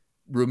pack,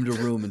 room to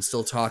room, and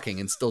still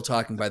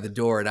talking by the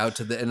door and out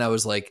to the. And I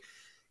was like,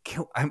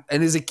 and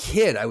as a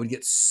kid, I would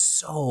get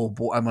so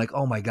bored. I'm like,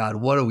 oh my god,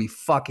 what are we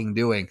fucking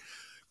doing?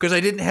 Because I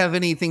didn't have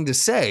anything to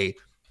say.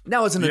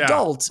 Now as an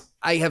adult,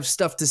 I have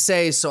stuff to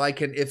say, so I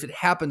can, if it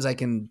happens, I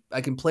can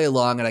play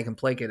along and I can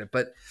placate it.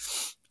 But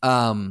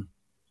I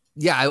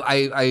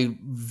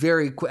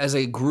very, as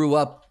I grew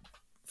up,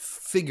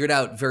 figured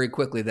out very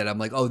quickly that I'm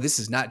like, oh, this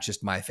is not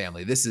just my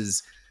family. This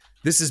is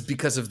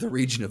because of the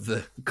region of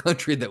the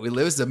country that we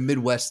live. It's a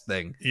Midwest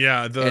thing.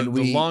 Yeah, the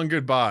long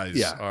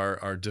goodbyes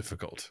are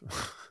difficult.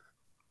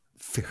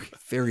 Very,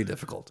 very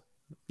difficult.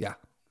 Yeah.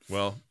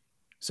 Well,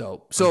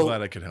 so I'm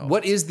glad I could help.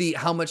 What is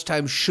how much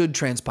time should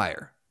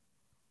transpire?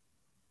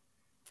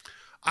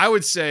 I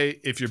would say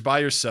if you're by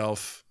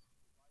yourself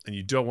and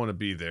you don't want to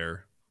be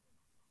there,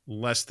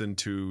 less than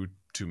two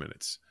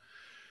minutes.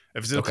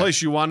 If it's in a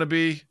place you want to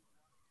be,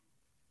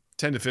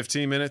 10 to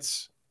 15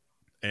 minutes.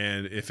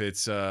 And if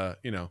it's if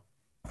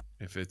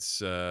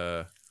it's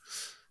a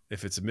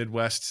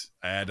Midwest,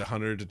 add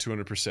 100 to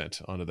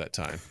 200% onto that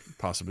time,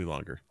 possibly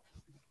longer.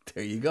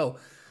 There you go.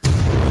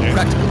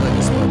 Practical like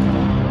a smoke.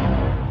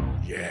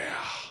 Yeah.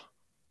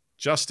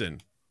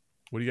 Justin,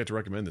 what do you got to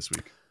recommend this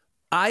week?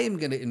 I am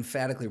going to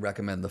emphatically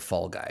recommend The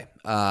Fall Guy.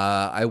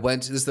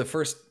 This is the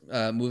first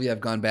movie I've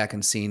gone back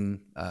and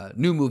seen,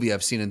 new movie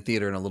I've seen in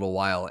theater in a little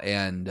while,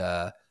 and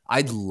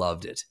I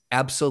loved it.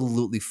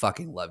 Absolutely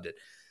fucking loved it.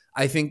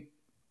 I think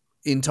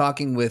in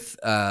talking with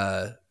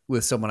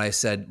someone, I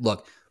said,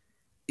 look,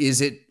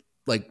 is it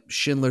like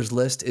Schindler's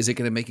List? Is it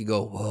going to make you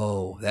go,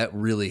 whoa, that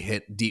really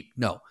hit deep?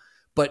 No,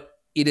 but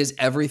it is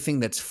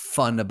everything that's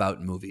fun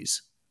about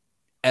movies.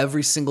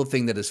 Every single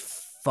thing that is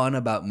fun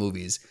about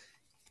movies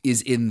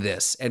is in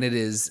this. And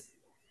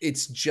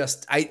it's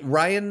just,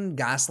 Ryan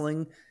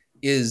Gosling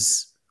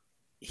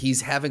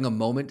he's having a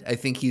moment. I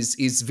think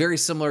he's very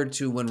similar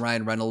to when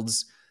Ryan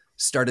Reynolds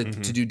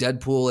started to do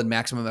Deadpool and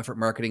Maximum Effort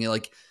Marketing. And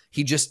like,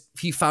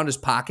 he found his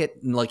pocket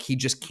and like, he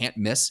just can't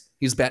miss.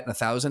 He's batting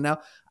 1,000 now.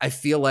 I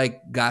feel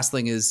like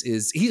Gosling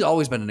he's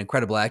always been an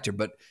incredible actor,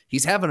 but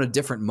he's having a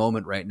different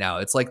moment right now.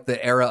 It's like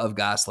the era of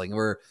Gosling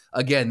where,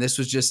 again,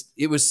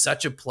 it was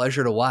such a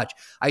pleasure to watch.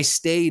 I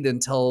stayed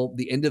until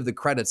the end of the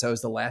credits. I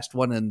was the last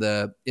one in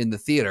the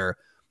theater,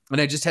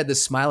 and I just had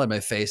this smile on my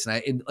face.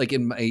 And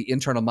in my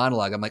internal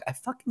monologue, I'm like,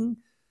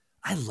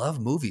 I love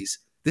movies.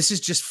 This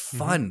is just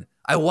fun.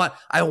 I want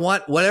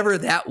whatever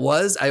that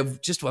was. I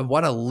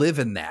want to live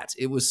in that.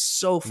 It was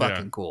so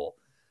fucking cool.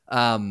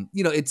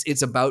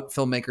 It's about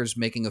filmmakers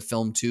making a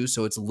film too.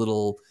 So it's a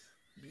little,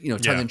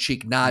 tongue in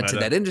cheek nod to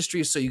that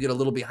industry. So you get a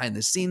little behind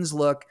the scenes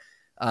look.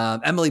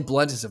 Emily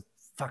Blunt is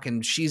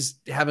she's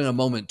having a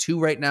moment too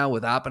right now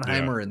with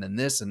Oppenheimer and then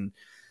this. And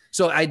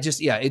so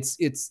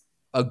it's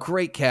a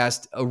great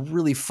cast, a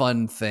really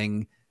fun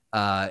thing.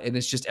 And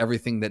it's just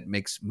everything that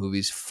makes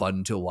movies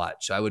fun to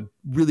watch. So I would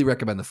really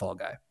recommend The Fall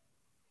Guy.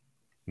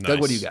 Nice.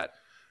 Doug, what do you got?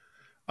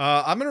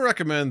 I'm going to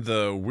recommend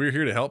the We're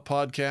Here to Help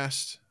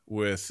podcast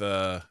with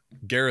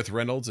Gareth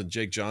Reynolds and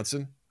Jake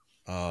Johnson.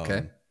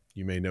 Okay.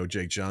 You may know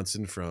Jake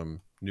Johnson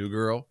from New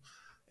Girl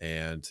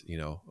and,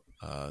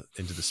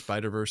 Into the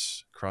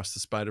Spider-Verse, Across the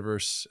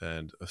Spider-Verse,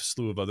 and a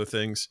slew of other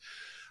things.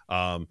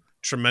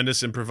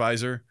 Tremendous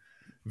improviser.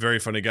 Very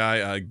funny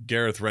guy.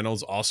 Gareth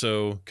Reynolds,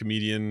 also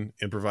comedian,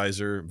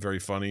 improviser, very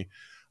funny.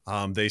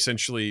 They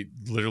essentially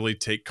literally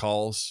take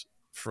calls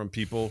from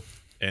people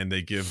and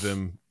they give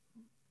them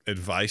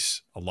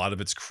advice. A lot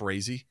of it's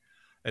crazy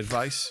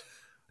advice.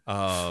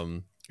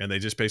 And they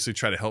just basically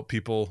try to help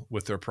people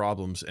with their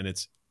problems. And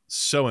it's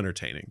so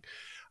entertaining.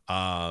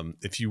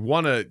 If you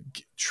want to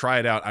try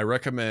it out, I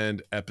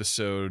recommend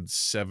episode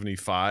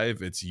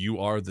 75. It's You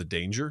Are the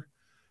Danger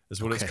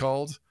is what it's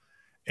called.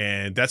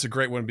 And that's a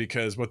great one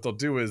because what they'll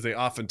do is they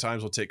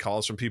oftentimes will take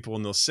calls from people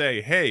and they'll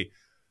say, hey,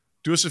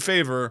 do us a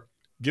favor,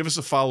 give us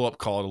a follow-up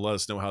call to let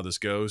us know how this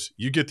goes.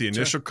 You get the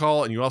initial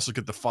call and you also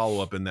get the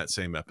follow-up in that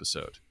same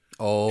episode.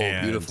 Oh,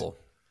 and beautiful.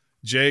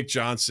 Jake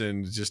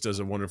Johnson just does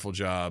a wonderful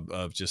job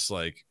of just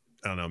like,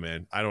 I don't know,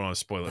 man. I don't want to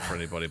spoil it for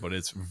anybody, but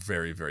it's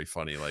very, very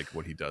funny, like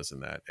what he does in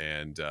that.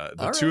 And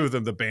the two of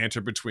them, the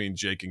banter between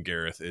Jake and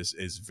Gareth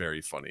is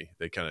very funny.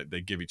 They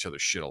give each other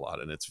shit a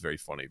lot, and it's very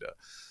funny to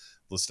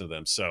listen to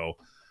them. So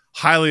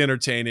highly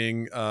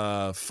entertaining,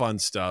 fun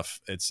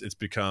stuff. It's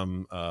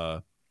become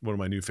one of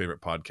my new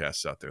favorite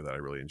podcasts out there that I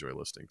really enjoy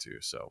listening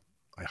to. So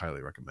I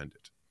highly recommend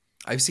it.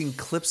 I've seen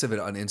clips of it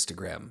on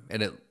Instagram,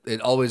 and it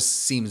always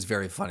seems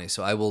very funny.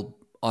 So I will,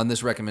 on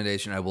this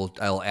recommendation,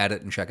 I'll add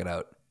it and check it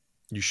out.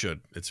 You should.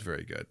 It's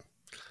very good.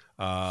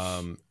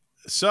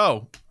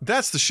 So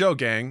that's the show,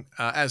 gang.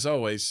 As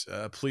always,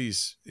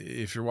 please,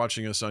 if you're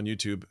watching us on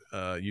YouTube,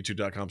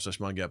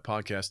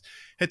 youtube.com/MindGapPodcast,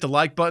 hit the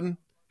like button,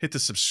 hit the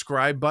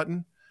subscribe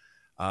button.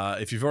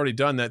 If you've already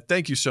done that,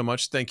 thank you so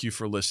much. Thank you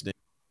for listening.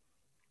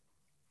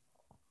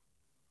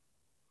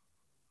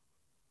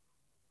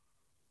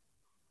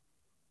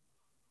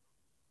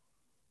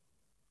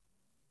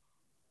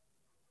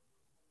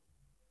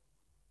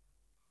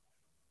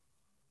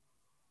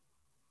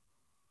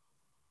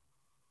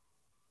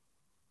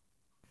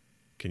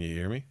 Can you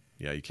hear me?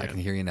 Yeah, you can. I can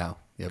hear you now.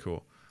 Yep.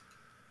 Cool.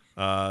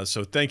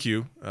 So thank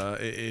you.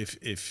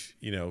 If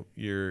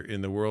you're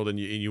in the world and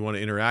you want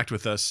to interact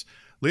with us,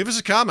 leave us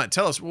a comment.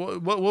 Tell us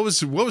what was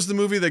the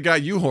movie that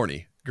got you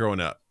horny growing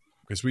up?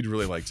 Because we'd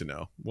really like to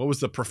know. What was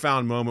the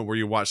profound moment where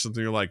you watched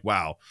something you're like,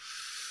 wow,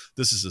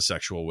 this is a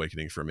sexual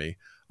awakening for me?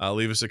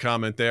 Leave us a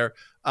comment there.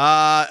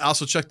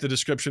 Also check the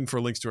description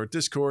for links to our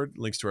Discord,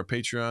 links to our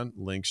Patreon,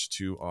 links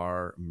to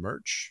our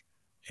merch.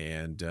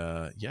 And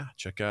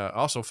check out,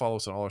 also follow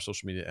us on all our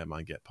social media at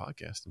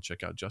MindGapPodcast, and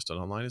check out Justin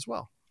online as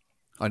well.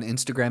 On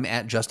Instagram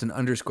at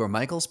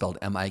Justin_Michael, spelled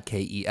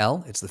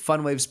Mikel. It's the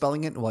fun way of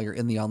spelling it while you're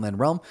in the online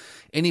realm.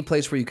 Any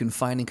place where you can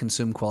find and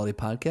consume quality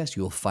podcasts,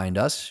 you will find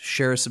us.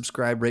 Share,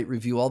 subscribe, rate,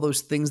 review, all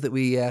those things that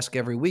we ask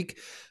every week.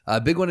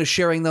 Big one is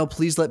sharing, though.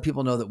 Please let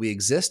people know that we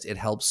exist. It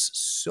helps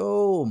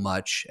so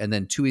much. And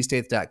then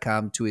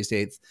 2east8th.com,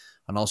 2east8th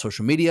on all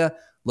social media,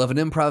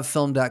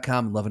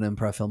 loveanimprovfilm.com,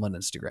 loveanimprovfilm on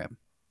Instagram.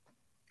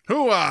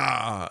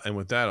 Hooah! And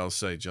with that, I'll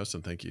say,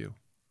 Justin, thank you.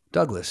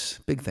 Douglas,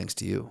 big thanks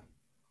to you.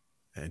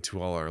 And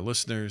to all our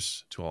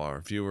listeners, to all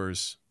our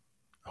viewers,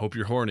 hope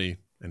you're horny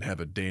and have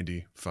a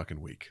dandy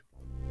fucking week.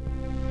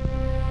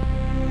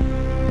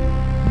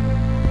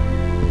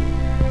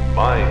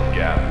 Mind